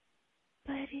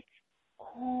 but it's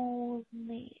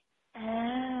only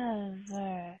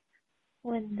ever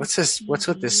when What's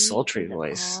with this sultry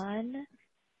voice? On,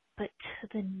 but to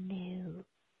the news.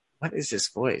 What is this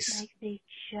voice? Like they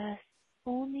just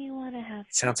only want to have.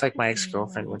 Sounds like my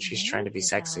ex-girlfriend when she's trying to be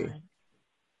sexy. On.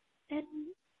 And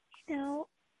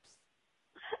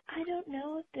I don't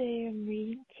know if they're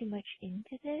reading too much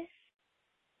into this.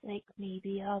 Like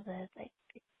maybe all the the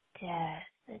death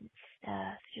and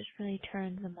stuff just really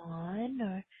turns them on,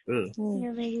 or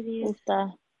maybe they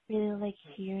really like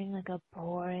hearing like a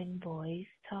boring voice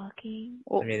talking.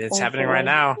 I mean, it's happening right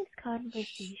now. This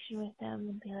conversation with them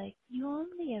and be like, you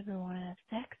only ever want to have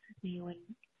sex with me when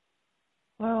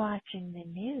we're watching the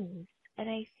news. And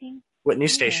I think what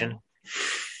news station?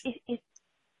 If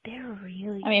they're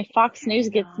really, I mean, Fox News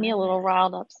gets me a little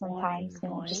riled up sometimes.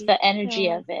 Just the energy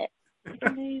of it.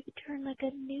 You could turn I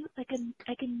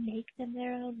can make them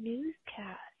their own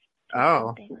newscast.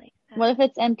 Oh. Like that. What if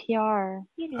it's NPR?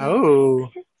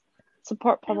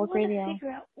 Support public radio. I want to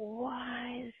figure out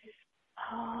why this is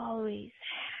always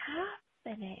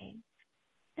happening.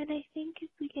 And I think if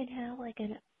we can have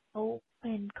an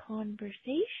open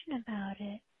conversation about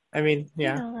it. I mean,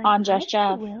 yeah. On Just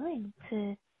Jeff. I'm willing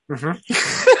to. If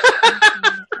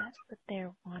that's what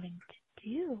they're wanting to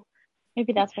do.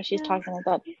 Maybe that's why she's talking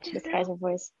about to disguise her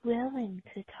voice. Willing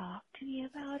to talk to me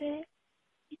about it.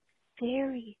 It's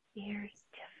very, very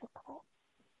difficult.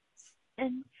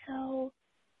 And so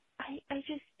I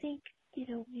just think,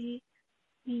 we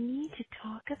need to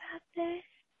talk about this,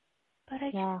 but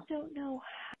I just don't know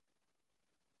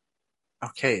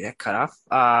Okay, that cut off.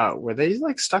 Were they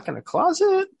like stuck in a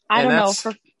closet? I don't know.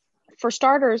 For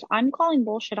starters, I'm calling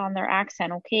bullshit on their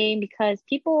accent, okay? Because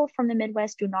people from the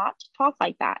Midwest do not talk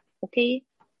like that, okay?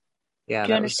 Yeah, do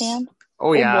you understand?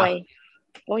 Oh yeah. Boy.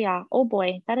 Oh yeah. Oh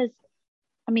boy. That is.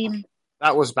 I mean.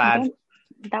 That was bad.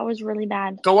 That was really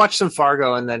bad. Go watch some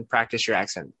Fargo and then practice your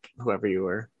accent, whoever you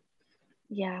were.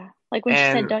 Yeah, like when she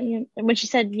said, "Don't you?" When she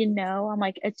said, "You know," I'm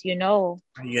like, "It's you know."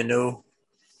 You know.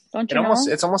 Don't you know?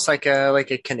 It's almost like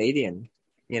a Canadian,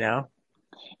 you know.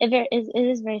 It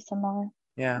is very similar.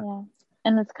 Yeah. Yeah,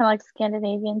 and it's kind of like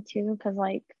Scandinavian too, because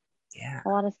like a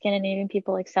lot of Scandinavian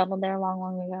people like settled there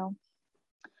long ago.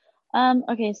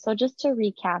 Okay, so just to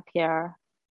recap here,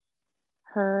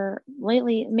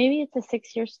 lately, maybe it's a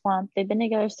 6-year slump. They've been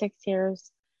together 6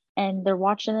 years. And they're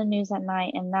watching the news at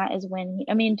night, and that is when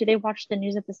do they watch the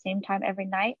news at the same time every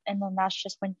night? And then that's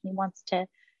just when he wants to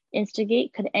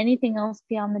instigate. Could anything else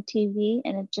be on the TV?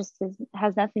 And it just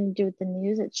has nothing to do with the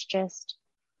news.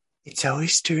 It's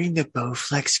always during the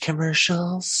Bowflex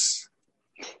commercials.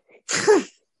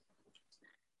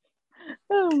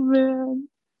 Oh man.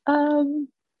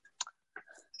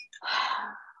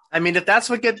 I mean, if that's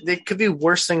what it could be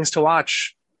worse things to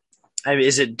watch. I mean,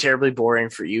 is it terribly boring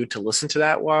for you to listen to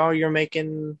that while you're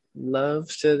making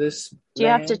love to this? Do you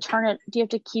have to turn it? Do you have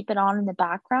to keep it on in the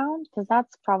background? Because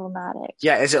that's problematic.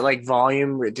 Yeah, is it like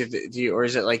volume, or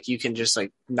is it like you can just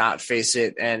like not face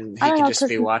it and he can just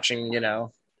be watching?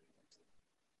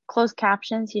 Closed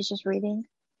captions. He's just reading.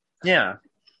 Yeah.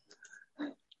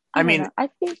 I mean, I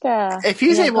think if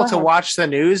he's able to watch the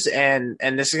news, and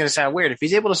this is going to sound weird, if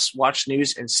he's able to watch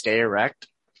news and stay erect,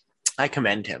 I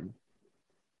commend him.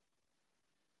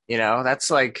 That's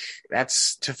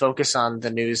to focus on the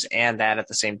news and that at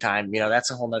the same time. That's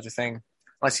a whole other thing.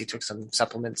 Unless he took some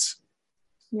supplements.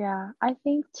 Yeah, I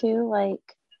think too, like,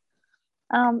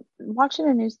 watching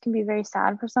the news can be very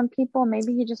sad for some people.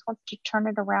 Maybe he just wants to turn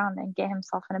it around and get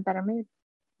himself in a better mood.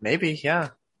 Maybe, yeah.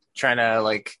 Trying to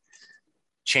like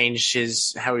change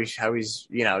how he's,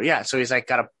 so he's like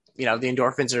got the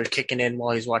endorphins are kicking in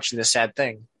while he's watching this sad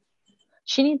thing.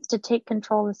 She needs to take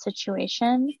control of the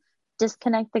situation.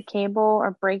 Disconnect the cable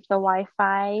or break the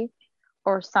Wi-Fi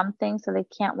or something so they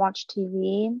can't watch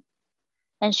TV.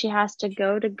 And she has to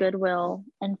go to Goodwill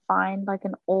and find like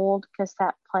an old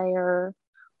cassette player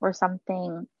or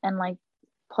something and like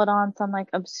put on some like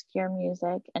obscure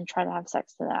music and try to have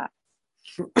sex to that.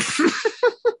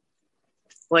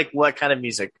 Like what kind of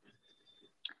music?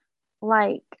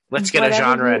 Like, let's get a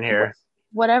genre in here.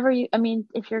 Whatever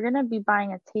if you're going to be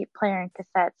buying a tape player and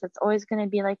cassettes, it's always going to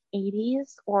be like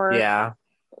 80s or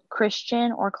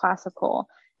Christian or classical.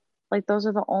 Like those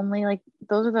are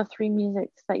the three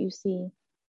musics that you see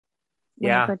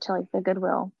when you go to like the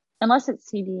Goodwill. Unless it's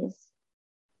CDs.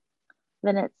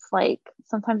 Then it's like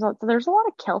sometimes there's a lot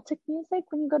of Celtic music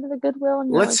when you go to the Goodwill. And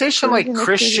let's say some like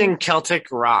Christian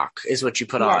Celtic rock is what you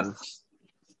put on.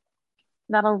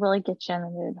 That'll really get you in the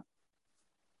mood.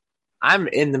 I'm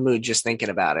in the mood just thinking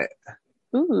about it.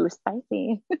 Ooh,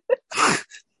 spicy.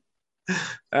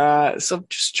 So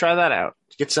just try that out.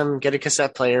 Get a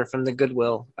cassette player from the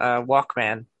Goodwill.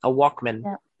 Walkman. A Walkman.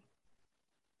 Yeah.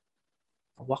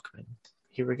 A Walkman.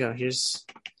 Here we go. Here's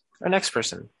our next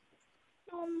person.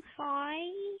 Hi.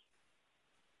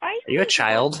 Are you a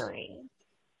child?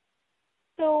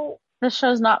 So this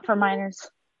show's not for minors.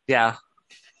 Yeah.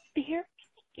 They're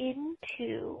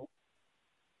into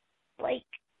like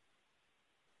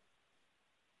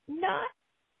not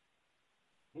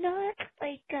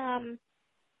like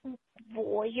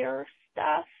voyeur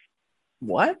stuff.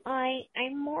 What?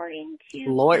 I'm more into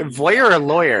voyeur or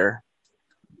lawyer?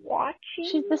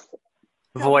 Watching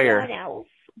voyeur. Someone else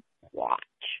watch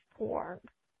porn.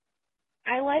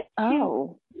 I like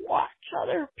to watch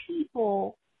other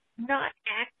people not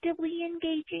actively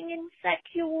engaging in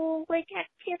sexual like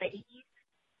activities,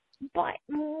 but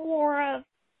more of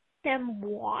them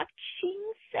watching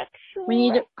sexual. We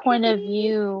need a point of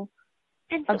view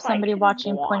of somebody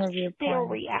watching point of view their porn.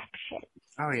 reaction.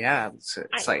 Oh yeah, it's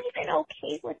I'm even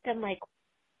okay with them like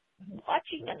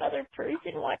watching another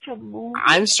person watch a movie.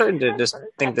 I'm starting to just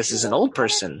think this is an old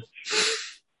person.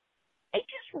 I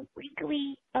just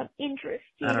really am interested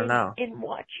in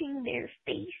watching their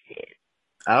faces.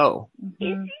 Oh.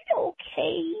 Is it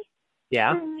okay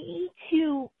for me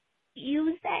to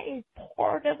use that as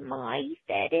part of my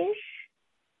fetish?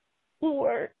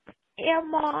 Or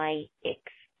am I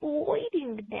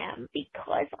exploiting them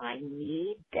because I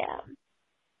need them?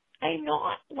 I'm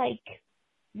not like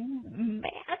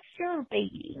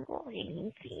masturbating or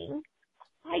anything.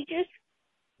 I just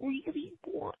really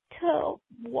want to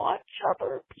watch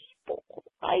other people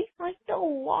I find a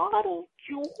lot of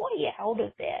joy out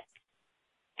of it.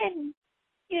 And,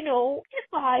 you know, if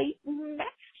I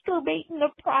masturbate in the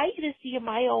privacy of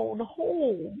my own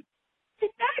home, then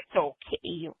that's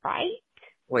okay, right?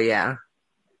 Well, yeah.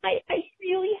 I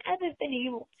really haven't been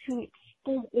able to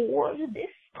explore this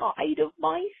side of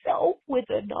myself with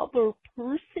another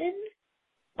person,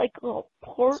 like a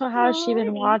partner. So how has she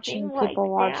been watching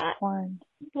people watch that? porn?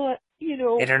 But, you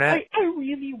know, Internet? I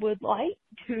really would like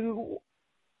to.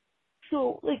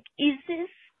 So, like, is this,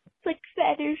 like,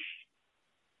 fetish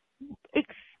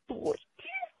exploitive?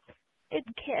 And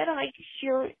can I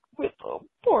share it with a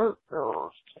partner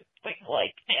or something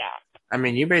like that? I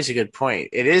mean, you raise a good point.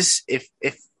 It is, if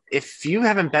you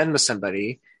haven't been with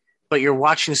somebody, but you're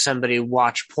watching somebody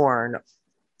watch porn,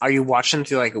 are you watching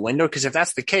through like a window? Because if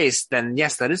that's the case, then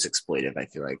yes, that is exploitive. I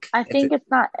feel like. I think it's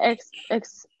not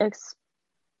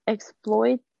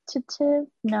exploitative.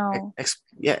 No.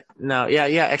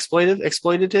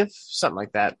 Exploitative, something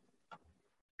like that.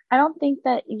 I don't think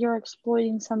that you're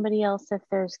exploiting somebody else if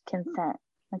there's consent.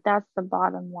 Like, that's the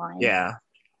bottom line. Yeah.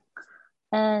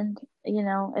 And, you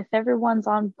know, if everyone's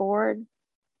on board,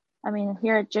 I mean,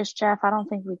 here at Just Jeff, I don't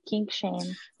think we kink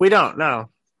shame. We don't, no.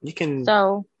 You can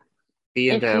be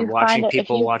into watching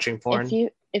people watching porn.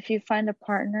 If you find a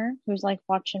partner who's like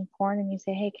watching porn and you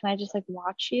say, hey, can I just like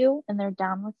watch you? And they're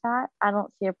down with that, I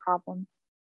don't see a problem.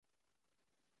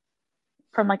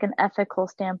 From like an ethical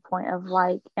standpoint of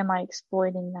like, am I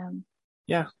exploiting them?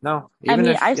 Yeah, no.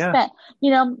 Spent,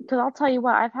 you know, because I'll tell you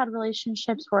what, I've had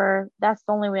relationships where that's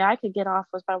the only way I could get off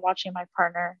was by watching my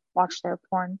partner watch their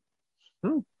porn.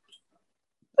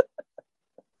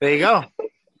 There you go.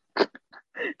 It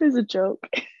was a joke.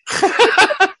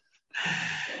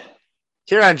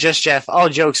 Here on Just Jeff, all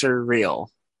jokes are real.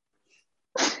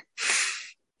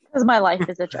 Because my life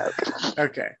is a joke.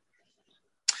 Okay.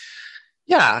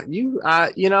 Yeah, you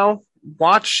know,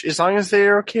 watch as long as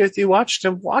they're okay with you. Watch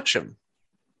them.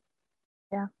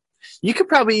 Yeah. You could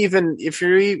probably even if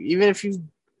you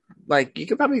like, you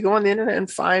could probably go on the internet and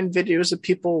find videos of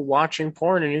people watching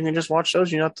porn, and you can just watch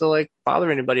those. You don't have to like bother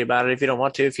anybody about it if you don't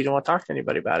want to. If you don't want to talk to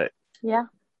anybody about it. Yeah,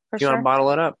 for you want to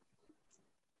bottle it up.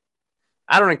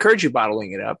 I don't encourage you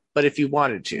bottling it up, but if you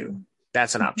wanted to,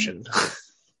 that's an option.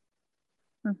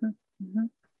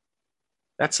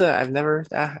 I've never,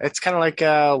 it's kind of like,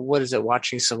 what is it?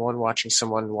 Watching someone watch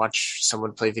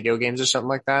someone play video games or something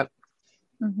like that.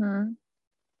 I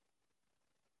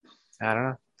don't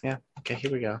know. Yeah. Okay.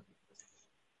 Here we go.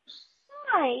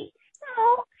 Hi. So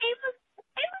I was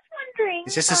wondering.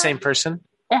 Is this the same person?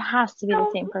 It has to be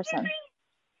the same person.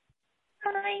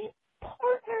 My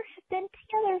partners have been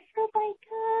together for like,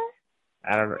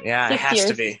 I don't know. Yeah, 6 years. It has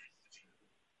to be.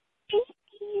 8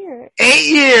 years. 8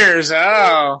 years.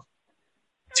 Oh.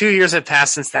 2 years have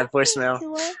passed since that voicemail.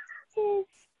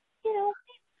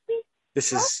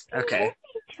 This is okay.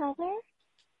 Each other,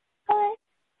 but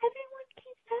everyone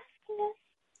keeps asking us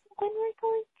when we're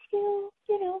going to,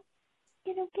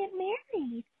 get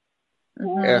married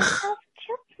or have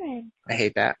children. I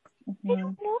hate that. I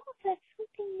don't know if that's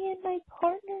something me and my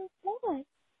partner want.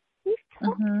 We've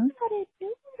talked about it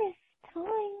numerous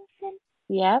times, and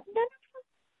none of us,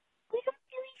 we don't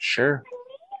really have a need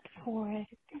for it at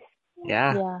this point.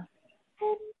 Yeah. And I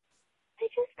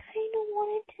just kind of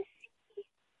wanted to see,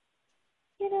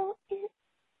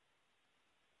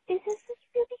 is this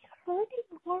really hurting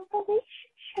our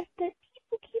relationship that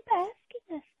people keep asking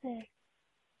us this?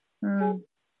 And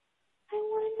I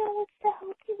want to know what's the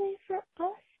healthy way for us to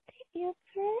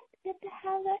answer it and to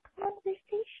have that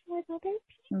conversation with other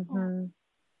people.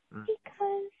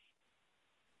 Because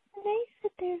it's nice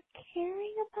that they're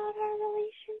caring about our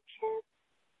relationship,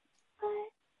 but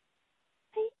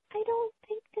I don't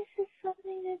think this is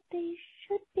something that they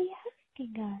should be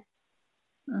asking us.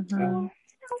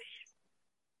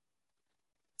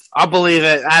 I'll believe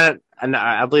it. I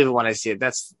believe it when I see it.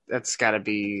 That's got to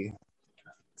be the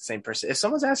same person. If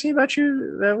someone's asking about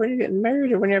you when you're getting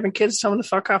married or when you're having kids, tell them to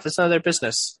fuck off. It's none of their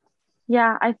business.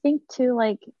 Yeah, I think too.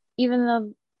 Like, even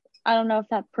though I don't know if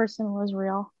that person was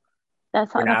real,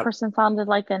 that person sounded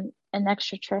like an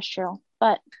extraterrestrial.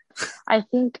 But I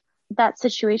think that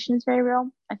situation is very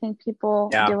real. I think people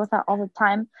deal with that all the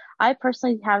time. I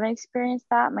personally haven't experienced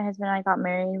that. My husband and I got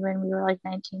married when we were like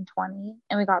 19, 20,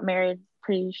 and we got married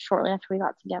pretty shortly after we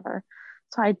got together.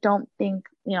 So I don't think,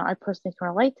 I personally can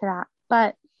relate to that,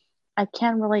 but I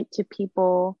can relate to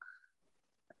people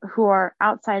who are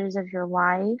outsiders of your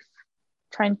life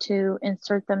trying to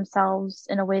insert themselves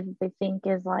in a way that they think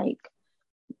is like,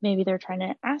 maybe they're trying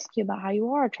to ask you about how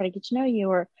you are, try to get to know you,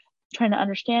 or trying to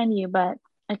understand you, but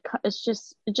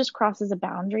it just crosses a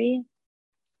boundary.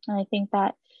 And I think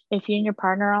that if you and your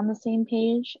partner are on the same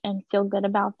page and feel good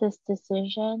about this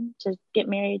decision to get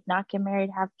married, not get married,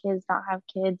 have kids, not have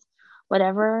kids,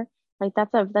 whatever, like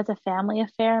that's a family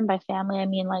affair. And by family, I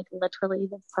mean like literally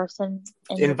the person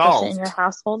and the person in your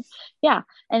household. Yeah.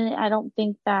 And I don't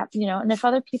think that, and if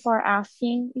other people are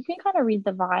asking, you can kind of read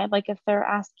the vibe. Like if they're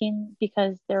asking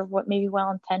because they're maybe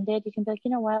well-intended, you can be like,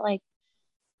 you know what, like,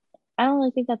 I don't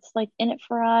really think that's like in it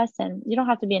for us. And you don't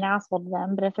have to be an asshole to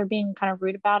them, but if they're being kind of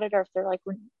rude about it, or if they're like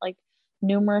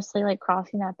numerously like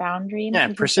crossing that boundary,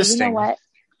 persisting. You know what?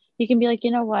 You can be like,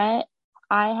 you know what?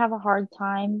 I have a hard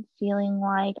time feeling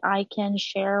like I can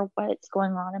share what's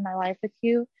going on in my life with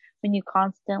you when you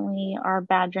constantly are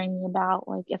badgering me about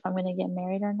like if I'm going to get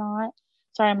married or not.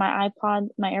 Sorry, my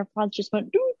AirPods just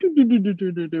went do do do do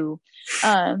do do do.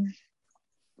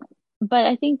 But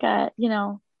I think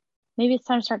maybe it's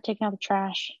time to start taking out the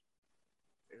trash.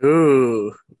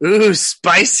 Ooh,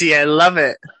 spicy. I love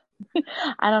it.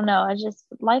 I don't know.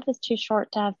 Life is too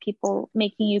short to have people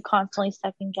making you constantly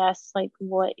second guess like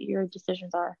what your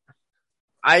decisions are.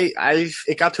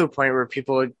 It got to a point where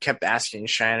people kept asking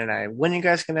Cheyenne and I, when are you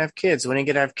guys gonna have kids? When are you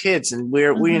gonna have kids? And we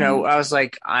I was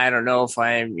like, I don't know if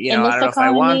I don't know if I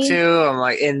want to. I'm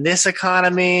like, in this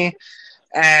economy,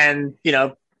 and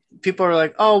people are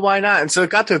like, oh, why not? And so it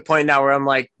got to a point now where I'm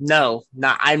like, no,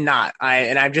 I'm not.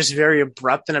 I'm just very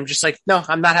abrupt, and I'm just like, no,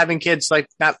 I'm not having kids. Like,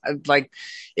 not like,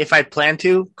 if I plan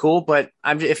to, cool, but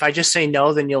if I just say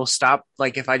no, then you'll stop.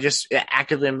 Like, if I just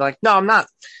actively am like, no, I'm not,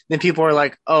 then people are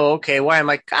like, oh, okay, why? I'm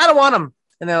like, I don't want them,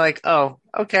 and they're like, oh,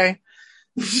 okay.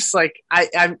 Just like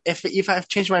if I've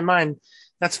changed my mind,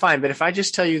 that's fine. But if I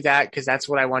just tell you that because that's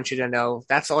what I want you to know,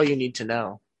 that's all you need to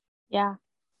know. Yeah,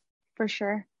 for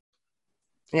sure.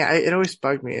 Yeah, it always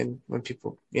bugged me, and when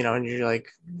people, and you're like,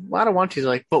 well, I don't want to. They're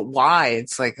like, but why?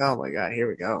 It's like, oh my god, here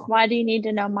we go. Why do you need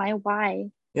to know my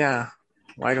why? Yeah,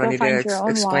 why do I need to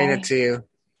explain it to you?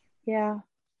 Yeah,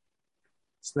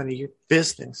 it's none of your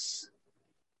business.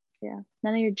 Yeah,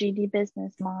 none of your GD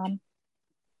business, Mom.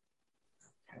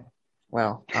 Okay.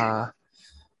 Well,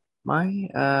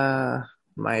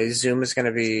 my Zoom is going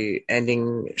to be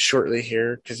ending shortly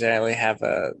here because I only have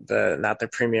not the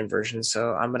premium version,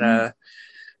 so I'm gonna.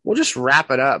 We'll just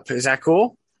wrap it up. Is that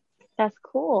cool? That's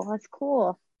cool.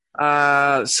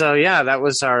 So yeah, that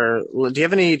was our. Do you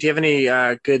have any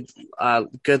good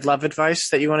love advice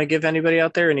that you want to give anybody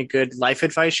out there? Any good life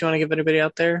advice you want to give anybody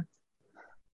out there?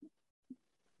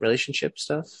 Relationship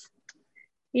stuff.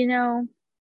 When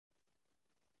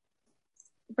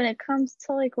it comes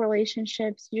to like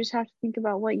relationships, you just have to think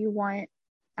about what you want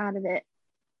out of it.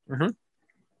 Mm-hmm.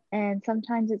 And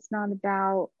sometimes it's not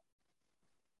about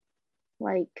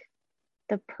like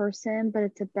the person, but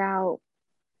it's about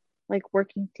like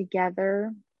working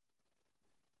together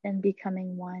and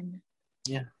becoming one.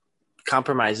 Yeah.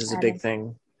 Compromise is a big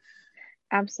thing.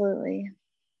 Absolutely.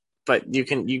 But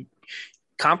you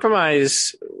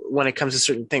compromise when it comes to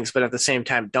certain things, but at the same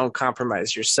time, don't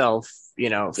compromise yourself,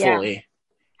 fully. Yeah.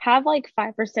 Have like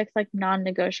 5 or 6 like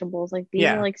non-negotiables. Like these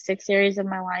are like 6 areas of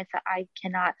my life that I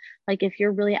cannot, like if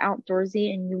you're really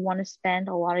outdoorsy and you want to spend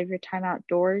a lot of your time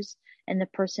outdoors and the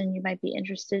person you might be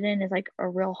interested in is like a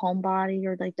real homebody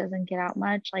or like doesn't get out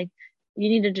much, like you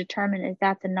need to determine if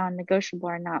that's a non-negotiable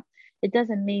or not. It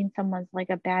doesn't mean someone's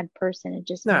like a bad person. It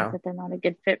just means that they're not a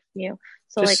good fit for you.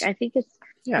 So like I think it's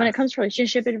when it comes to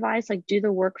relationship advice, like do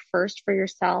the work first for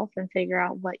yourself and figure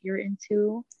out what you're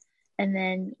into. And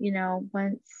then,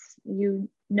 once you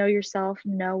know yourself,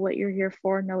 know what you're here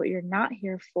for, know what you're not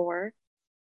here for,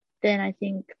 then I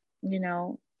think,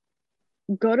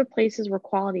 go to places where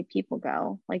quality people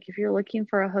go. Like if you're looking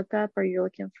for a hookup or you're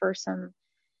looking for some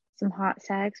hot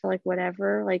sex or like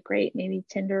whatever, like great, maybe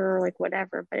Tinder or like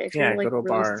whatever. But if you're like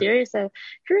really serious, if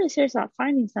you're really serious about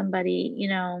finding somebody, you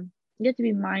have to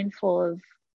be mindful of,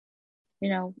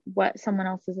 what someone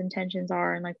else's intentions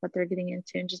are and like what they're getting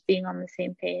into and just being on the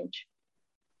same page.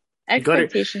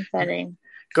 Expectation setting.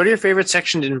 Go to your favorite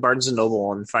section in Barnes and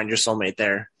Noble and find your soulmate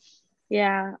there.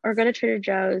 Yeah, or go to Trader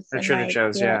Joe's.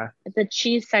 The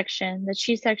cheese section. The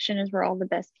cheese section is where all the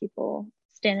best people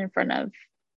stand in front of.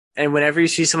 And whenever you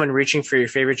see someone reaching for your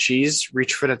favorite cheese,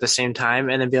 reach for it at the same time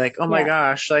and then be like, oh my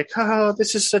gosh, like, oh,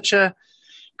 this is such a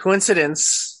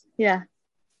coincidence. Yeah.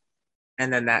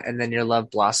 And then your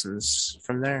love blossoms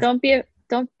from there. Don't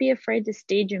be afraid to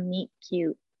stage a meet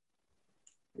cute.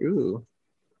 Ooh.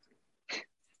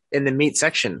 In the meat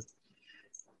section.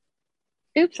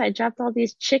 Oops, I dropped all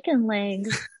these chicken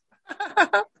legs.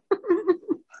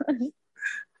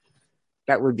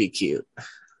 That would be cute.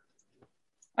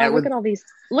 Look at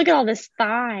all this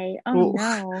thigh. Oh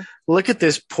no. Look at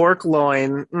this pork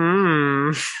loin.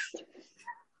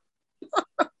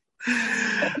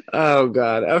 Oh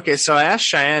God. Okay, so I asked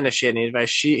Cheyenne if she had any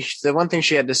advice. The one thing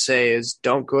she had to say is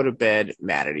don't go to bed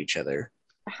mad at each other.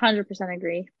 100%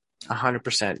 agree.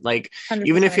 100%. Like, 100%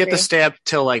 even if you have to agree. stay up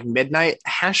till like midnight,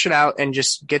 hash it out and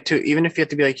just get to, even if you have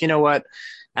to be like, you know what,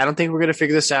 I don't think we're gonna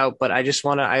figure this out, but I just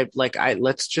want to,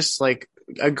 let's just like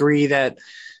agree that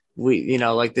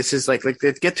like this is like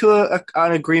get to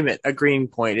an agreeing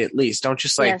point at least. Don't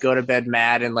just like go to bed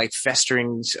mad and like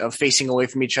festering, facing away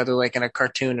from each other like in a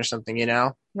cartoon or something, you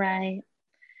know? Right.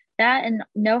 That, and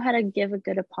know how to give a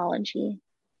good apology.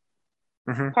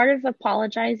 Mm-hmm. Part of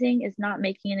apologizing is not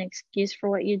making an excuse for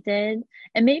what you did.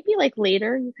 And maybe like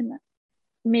later you can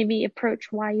maybe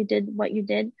approach why you did what you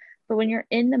did. But when you're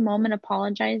in the moment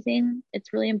apologizing,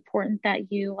 it's really important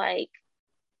that you like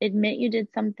admit you did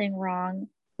something wrong,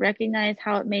 recognize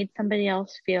how it made somebody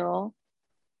else feel,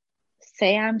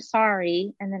 say I'm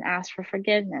sorry, and then ask for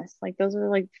forgiveness. Like those are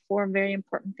like 4 very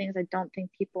important things I don't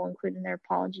think people include in their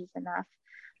apologies enough.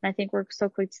 And I think we're so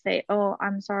quick to say, oh,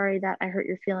 I'm sorry that I hurt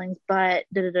your feelings, but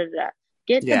da da da da.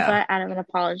 Get the but out of an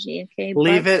apology, okay?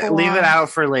 Leave it out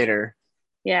for later.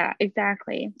 Yeah,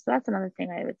 exactly. So that's another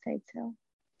thing I would say too.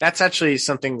 That's actually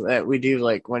something that we do,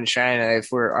 like when Cheyenne and I, if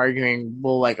we're arguing,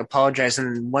 we'll like apologize.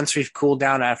 And once we've cooled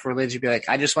down afterwards, you'd be like,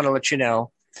 I just want to let you know,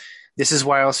 this is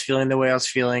why I was feeling the way I was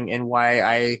feeling and why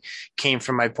I came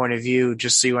from my point of view,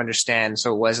 just so you understand.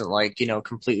 So it wasn't like,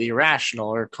 completely irrational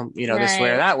or, this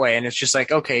way or that way. And it's just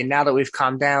like, okay, now that we've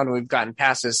calmed down and we've gotten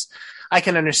past this, I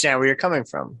can understand where you're coming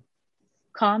from.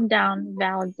 Calm down,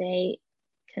 validate,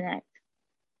 connect.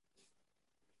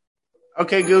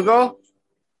 Okay, Google,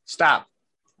 stop.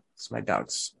 It's my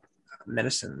dog's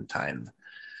medicine time.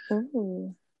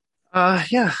 Ooh.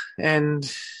 Yeah.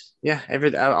 And yeah,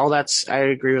 all that's, I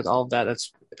agree with all of that.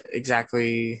 That's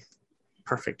exactly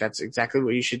perfect. That's exactly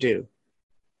what you should do.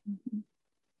 Mm-hmm.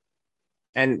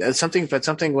 And something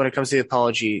when it comes to the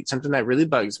apology, something that really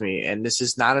bugs me, and this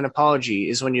is not an apology,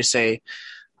 is when you say,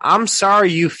 I'm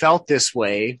sorry you felt this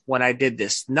way when I did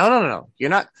this. No. You're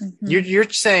not, mm-hmm. You're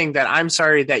saying that I'm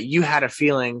sorry that you had a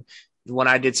feeling when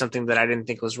I did something that I didn't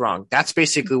think was wrong. That's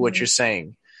basically what you're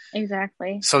saying.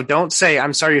 Exactly. So don't say,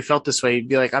 I'm sorry you felt this way.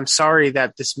 Be like, I'm sorry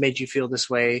that this made you feel this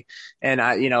way. And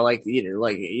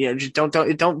just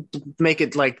don't make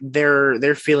it like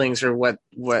their feelings or what's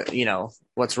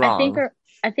wrong.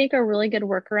 I think a really good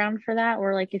workaround for that,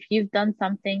 or like if you've done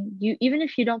something, even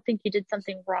if you don't think you did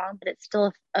something wrong, but it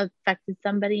still affected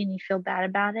somebody and you feel bad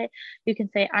about it, you can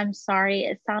say, I'm sorry.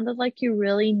 It sounded like you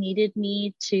really needed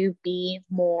me to be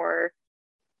more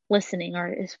listening,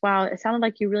 or wow, it sounded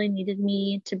like you really needed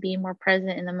me to be more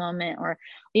present in the moment, or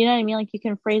you know what I mean? Like you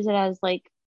can phrase it as like,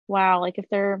 wow, like if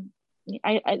they're,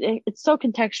 it's so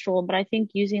contextual, but I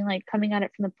think using like coming at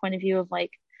it from the point of view of like,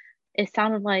 it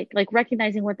sounded like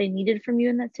recognizing what they needed from you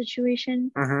in that situation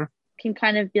mm-hmm. can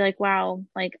kind of be like, wow,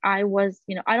 like I was,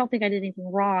 I don't think I did anything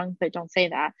wrong, but don't say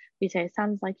that. You say, it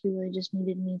sounds like you really just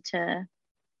needed me to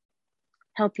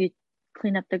help you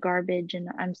clean up the garbage, and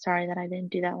I'm sorry that I didn't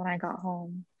do that when I got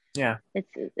home. Yeah.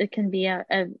 It can be a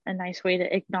nice way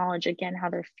to acknowledge again how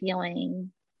they're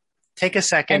feeling. Take a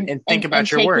second and think about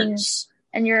your words.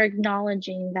 And you're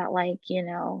acknowledging that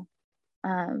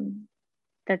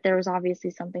that there was obviously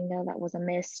something there that was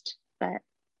missed, but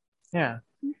yeah.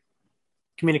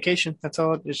 Communication. That's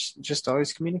all. Just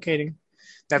always communicating.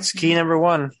 That's key number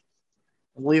 1. I'll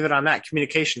leave it on that.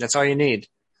 Communication. That's all you need.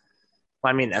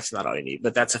 Well, I mean, that's not all you need,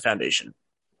 but that's a foundation.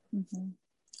 Mm-hmm.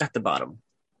 At the bottom.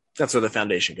 That's where the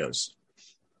foundation goes.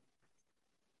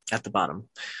 At the bottom.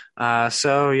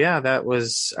 So yeah, that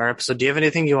was our episode. Do you have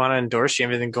anything you want to endorse? Do you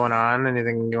have anything going on?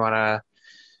 Anything you want to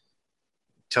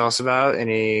tell us about?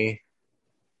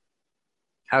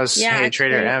 How's Hey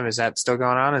Trader M? Is that still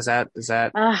going on? Is that?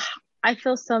 I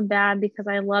feel so bad because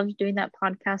I loved doing that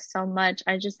podcast so much.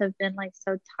 I just have been like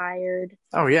so tired.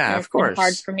 Oh yeah, of course. It's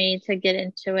hard for me to get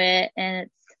into it, and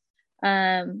it's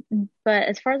but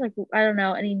as far as like I don't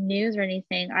know any news or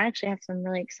anything, I actually have some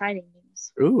really exciting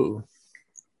news. Ooh.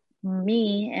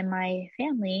 Me and my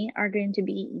family are going to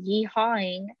be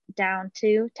yeehawing down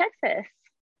to Texas.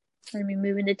 We're going to be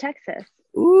moving to Texas.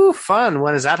 Ooh, fun.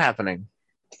 When is that happening?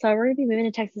 So we're going to be moving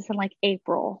to Texas in like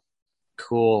April.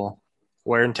 Cool.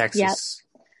 Where in Texas?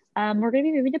 Yep. We're going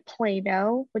to be moving to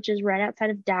Plano, which is right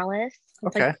outside of Dallas.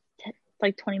 It's okay.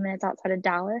 Like 20 minutes outside of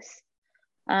Dallas.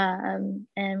 And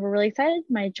we're really excited.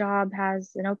 My job has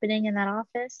an opening in that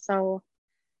office, so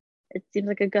it seems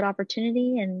like a good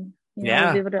opportunity, and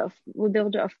we'll be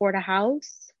able to afford a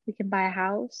house. We can buy a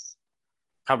house.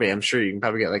 Probably, I'm sure you can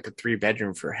probably get like a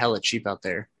 3-bedroom for hella cheap out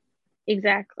there.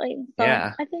 Exactly. So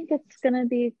yeah. I think it's going to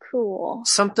be cool.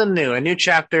 Something new, a new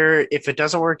chapter. If it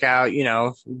doesn't work out,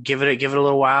 give it a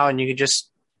little while and you can just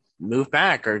move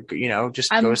back or,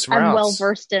 just go somewhere else. I'm well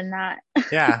versed in that.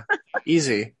 Yeah.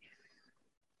 Easy.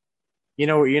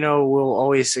 We'll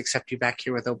always accept you back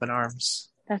here with open arms.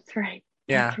 That's right.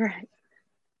 Yeah. That's right.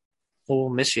 We'll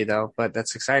miss you though, but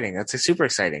that's exciting. That's super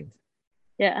exciting.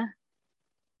 Yeah.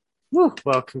 Woo.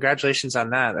 Well, congratulations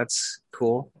on that. That's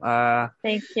cool.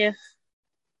 Thank you.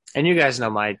 And you guys know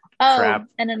my crap.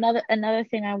 And another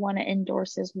thing I want to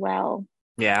endorse as well.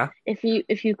 Yeah. If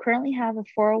you currently have a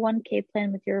 401k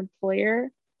plan with your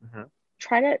employer, mm-hmm.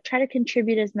 try to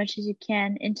contribute as much as you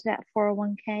can into that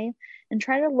 401k and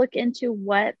try to look into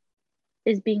what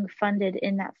is being funded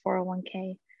in that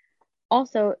 401k.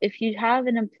 Also, if you have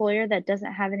an employer that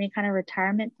doesn't have any kind of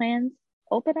retirement plans,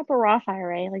 open up a Roth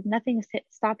IRA. Like nothing is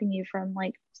stopping you from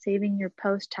like saving your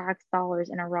post-tax dollars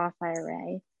in a Roth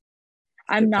IRA.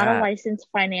 I'm not a licensed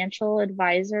financial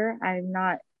advisor. I'm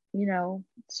not,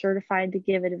 certified to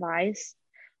give advice,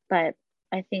 but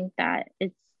I think that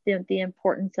it's the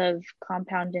importance of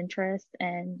compound interest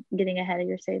and getting ahead of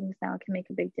your savings now can make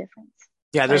a big difference.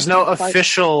 Yeah, there's no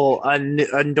official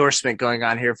endorsement going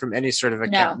on here from any sort of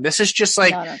account. No. This is just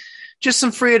just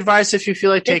some free advice if you feel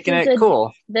like taking it.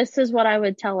 Cool. This is what I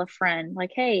would tell a friend.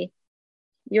 Like, hey,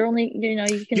 you're only,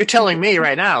 you can. You're telling me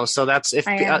right now. So that's if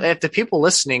the people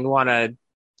listening want to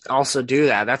also do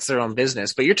that, that's their own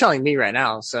business. But you're telling me right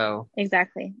now. So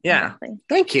exactly. Yeah. Exactly.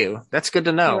 Thank you. That's good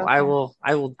to know. I will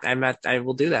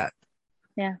do that.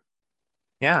 Yeah.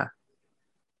 Yeah.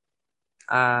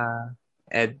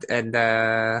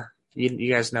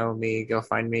 You guys know me. Go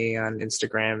find me on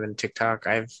Instagram and TikTok.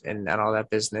 and all that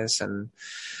business, and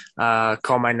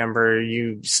call my number.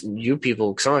 You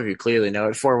people, some of you clearly know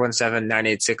it.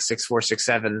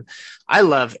 417-986-6467. I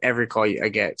love every call I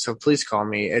get, so please call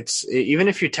me. It's even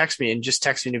if you text me and just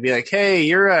text me to be like, hey,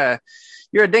 you're a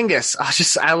dingus.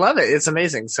 I love it. It's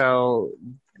amazing. So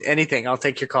anything, I'll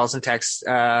take your calls and texts.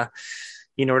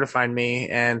 You know where to find me,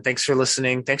 and thanks for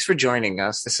listening. Thanks for joining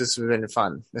us. This has been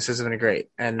fun. This has been great.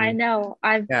 And I know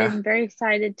I've been very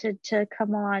excited to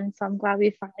come on, so I'm glad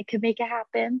we finally could make it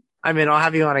happen. I mean, I'll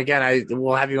have you on again.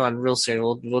 We'll have you on real soon.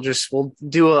 We'll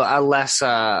do a less,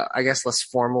 less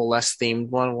formal, less themed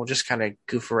one. We'll just kind of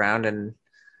goof around and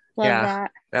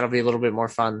that'll be a little bit more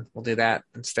fun. We'll do that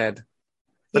instead.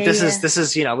 But this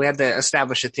is we had to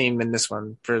establish a theme in this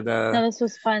one for the. No, this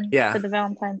was fun. Yeah. For the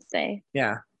Valentine's Day.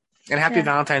 Yeah. And happy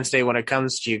Valentine's Day when it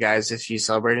comes to you guys if you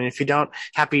celebrate. And if you don't,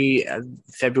 happy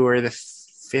February the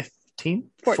 15th?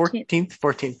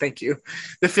 14th. Thank you.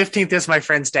 The 15th is my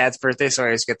friend's dad's birthday, so I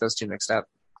always get those two mixed up.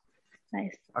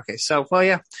 Nice. Okay, so,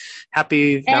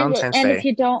 happy Valentine's Day. And if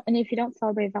you don't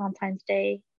celebrate Valentine's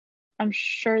Day, I'm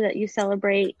sure that you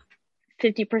celebrate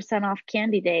 50% off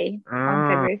Candy Day on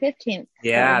February 15th.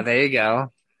 Yeah, so. There you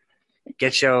go.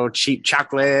 Get your cheap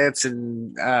chocolates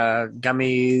and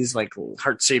gummies, like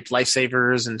heart-shaped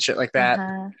lifesavers and shit like that.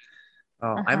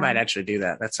 I might actually do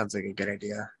that. That sounds like a good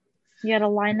idea. You got to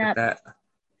line up at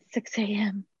 6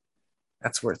 a.m.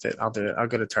 That's worth it. I'll do it. I'll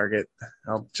go to Target.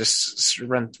 I'll just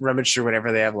rummage through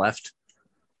whatever they have left.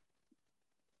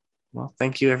 Well,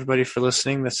 thank you everybody for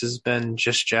listening. This has been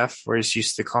Just Jeff, or as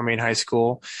used to call me in high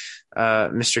school,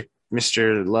 Mr.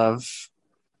 Love.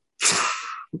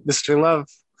 Mr. Love.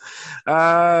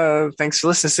 Thanks for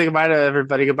listening. Say goodbye to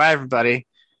everybody. Goodbye, everybody.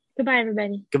 Goodbye,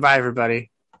 everybody. Goodbye, everybody.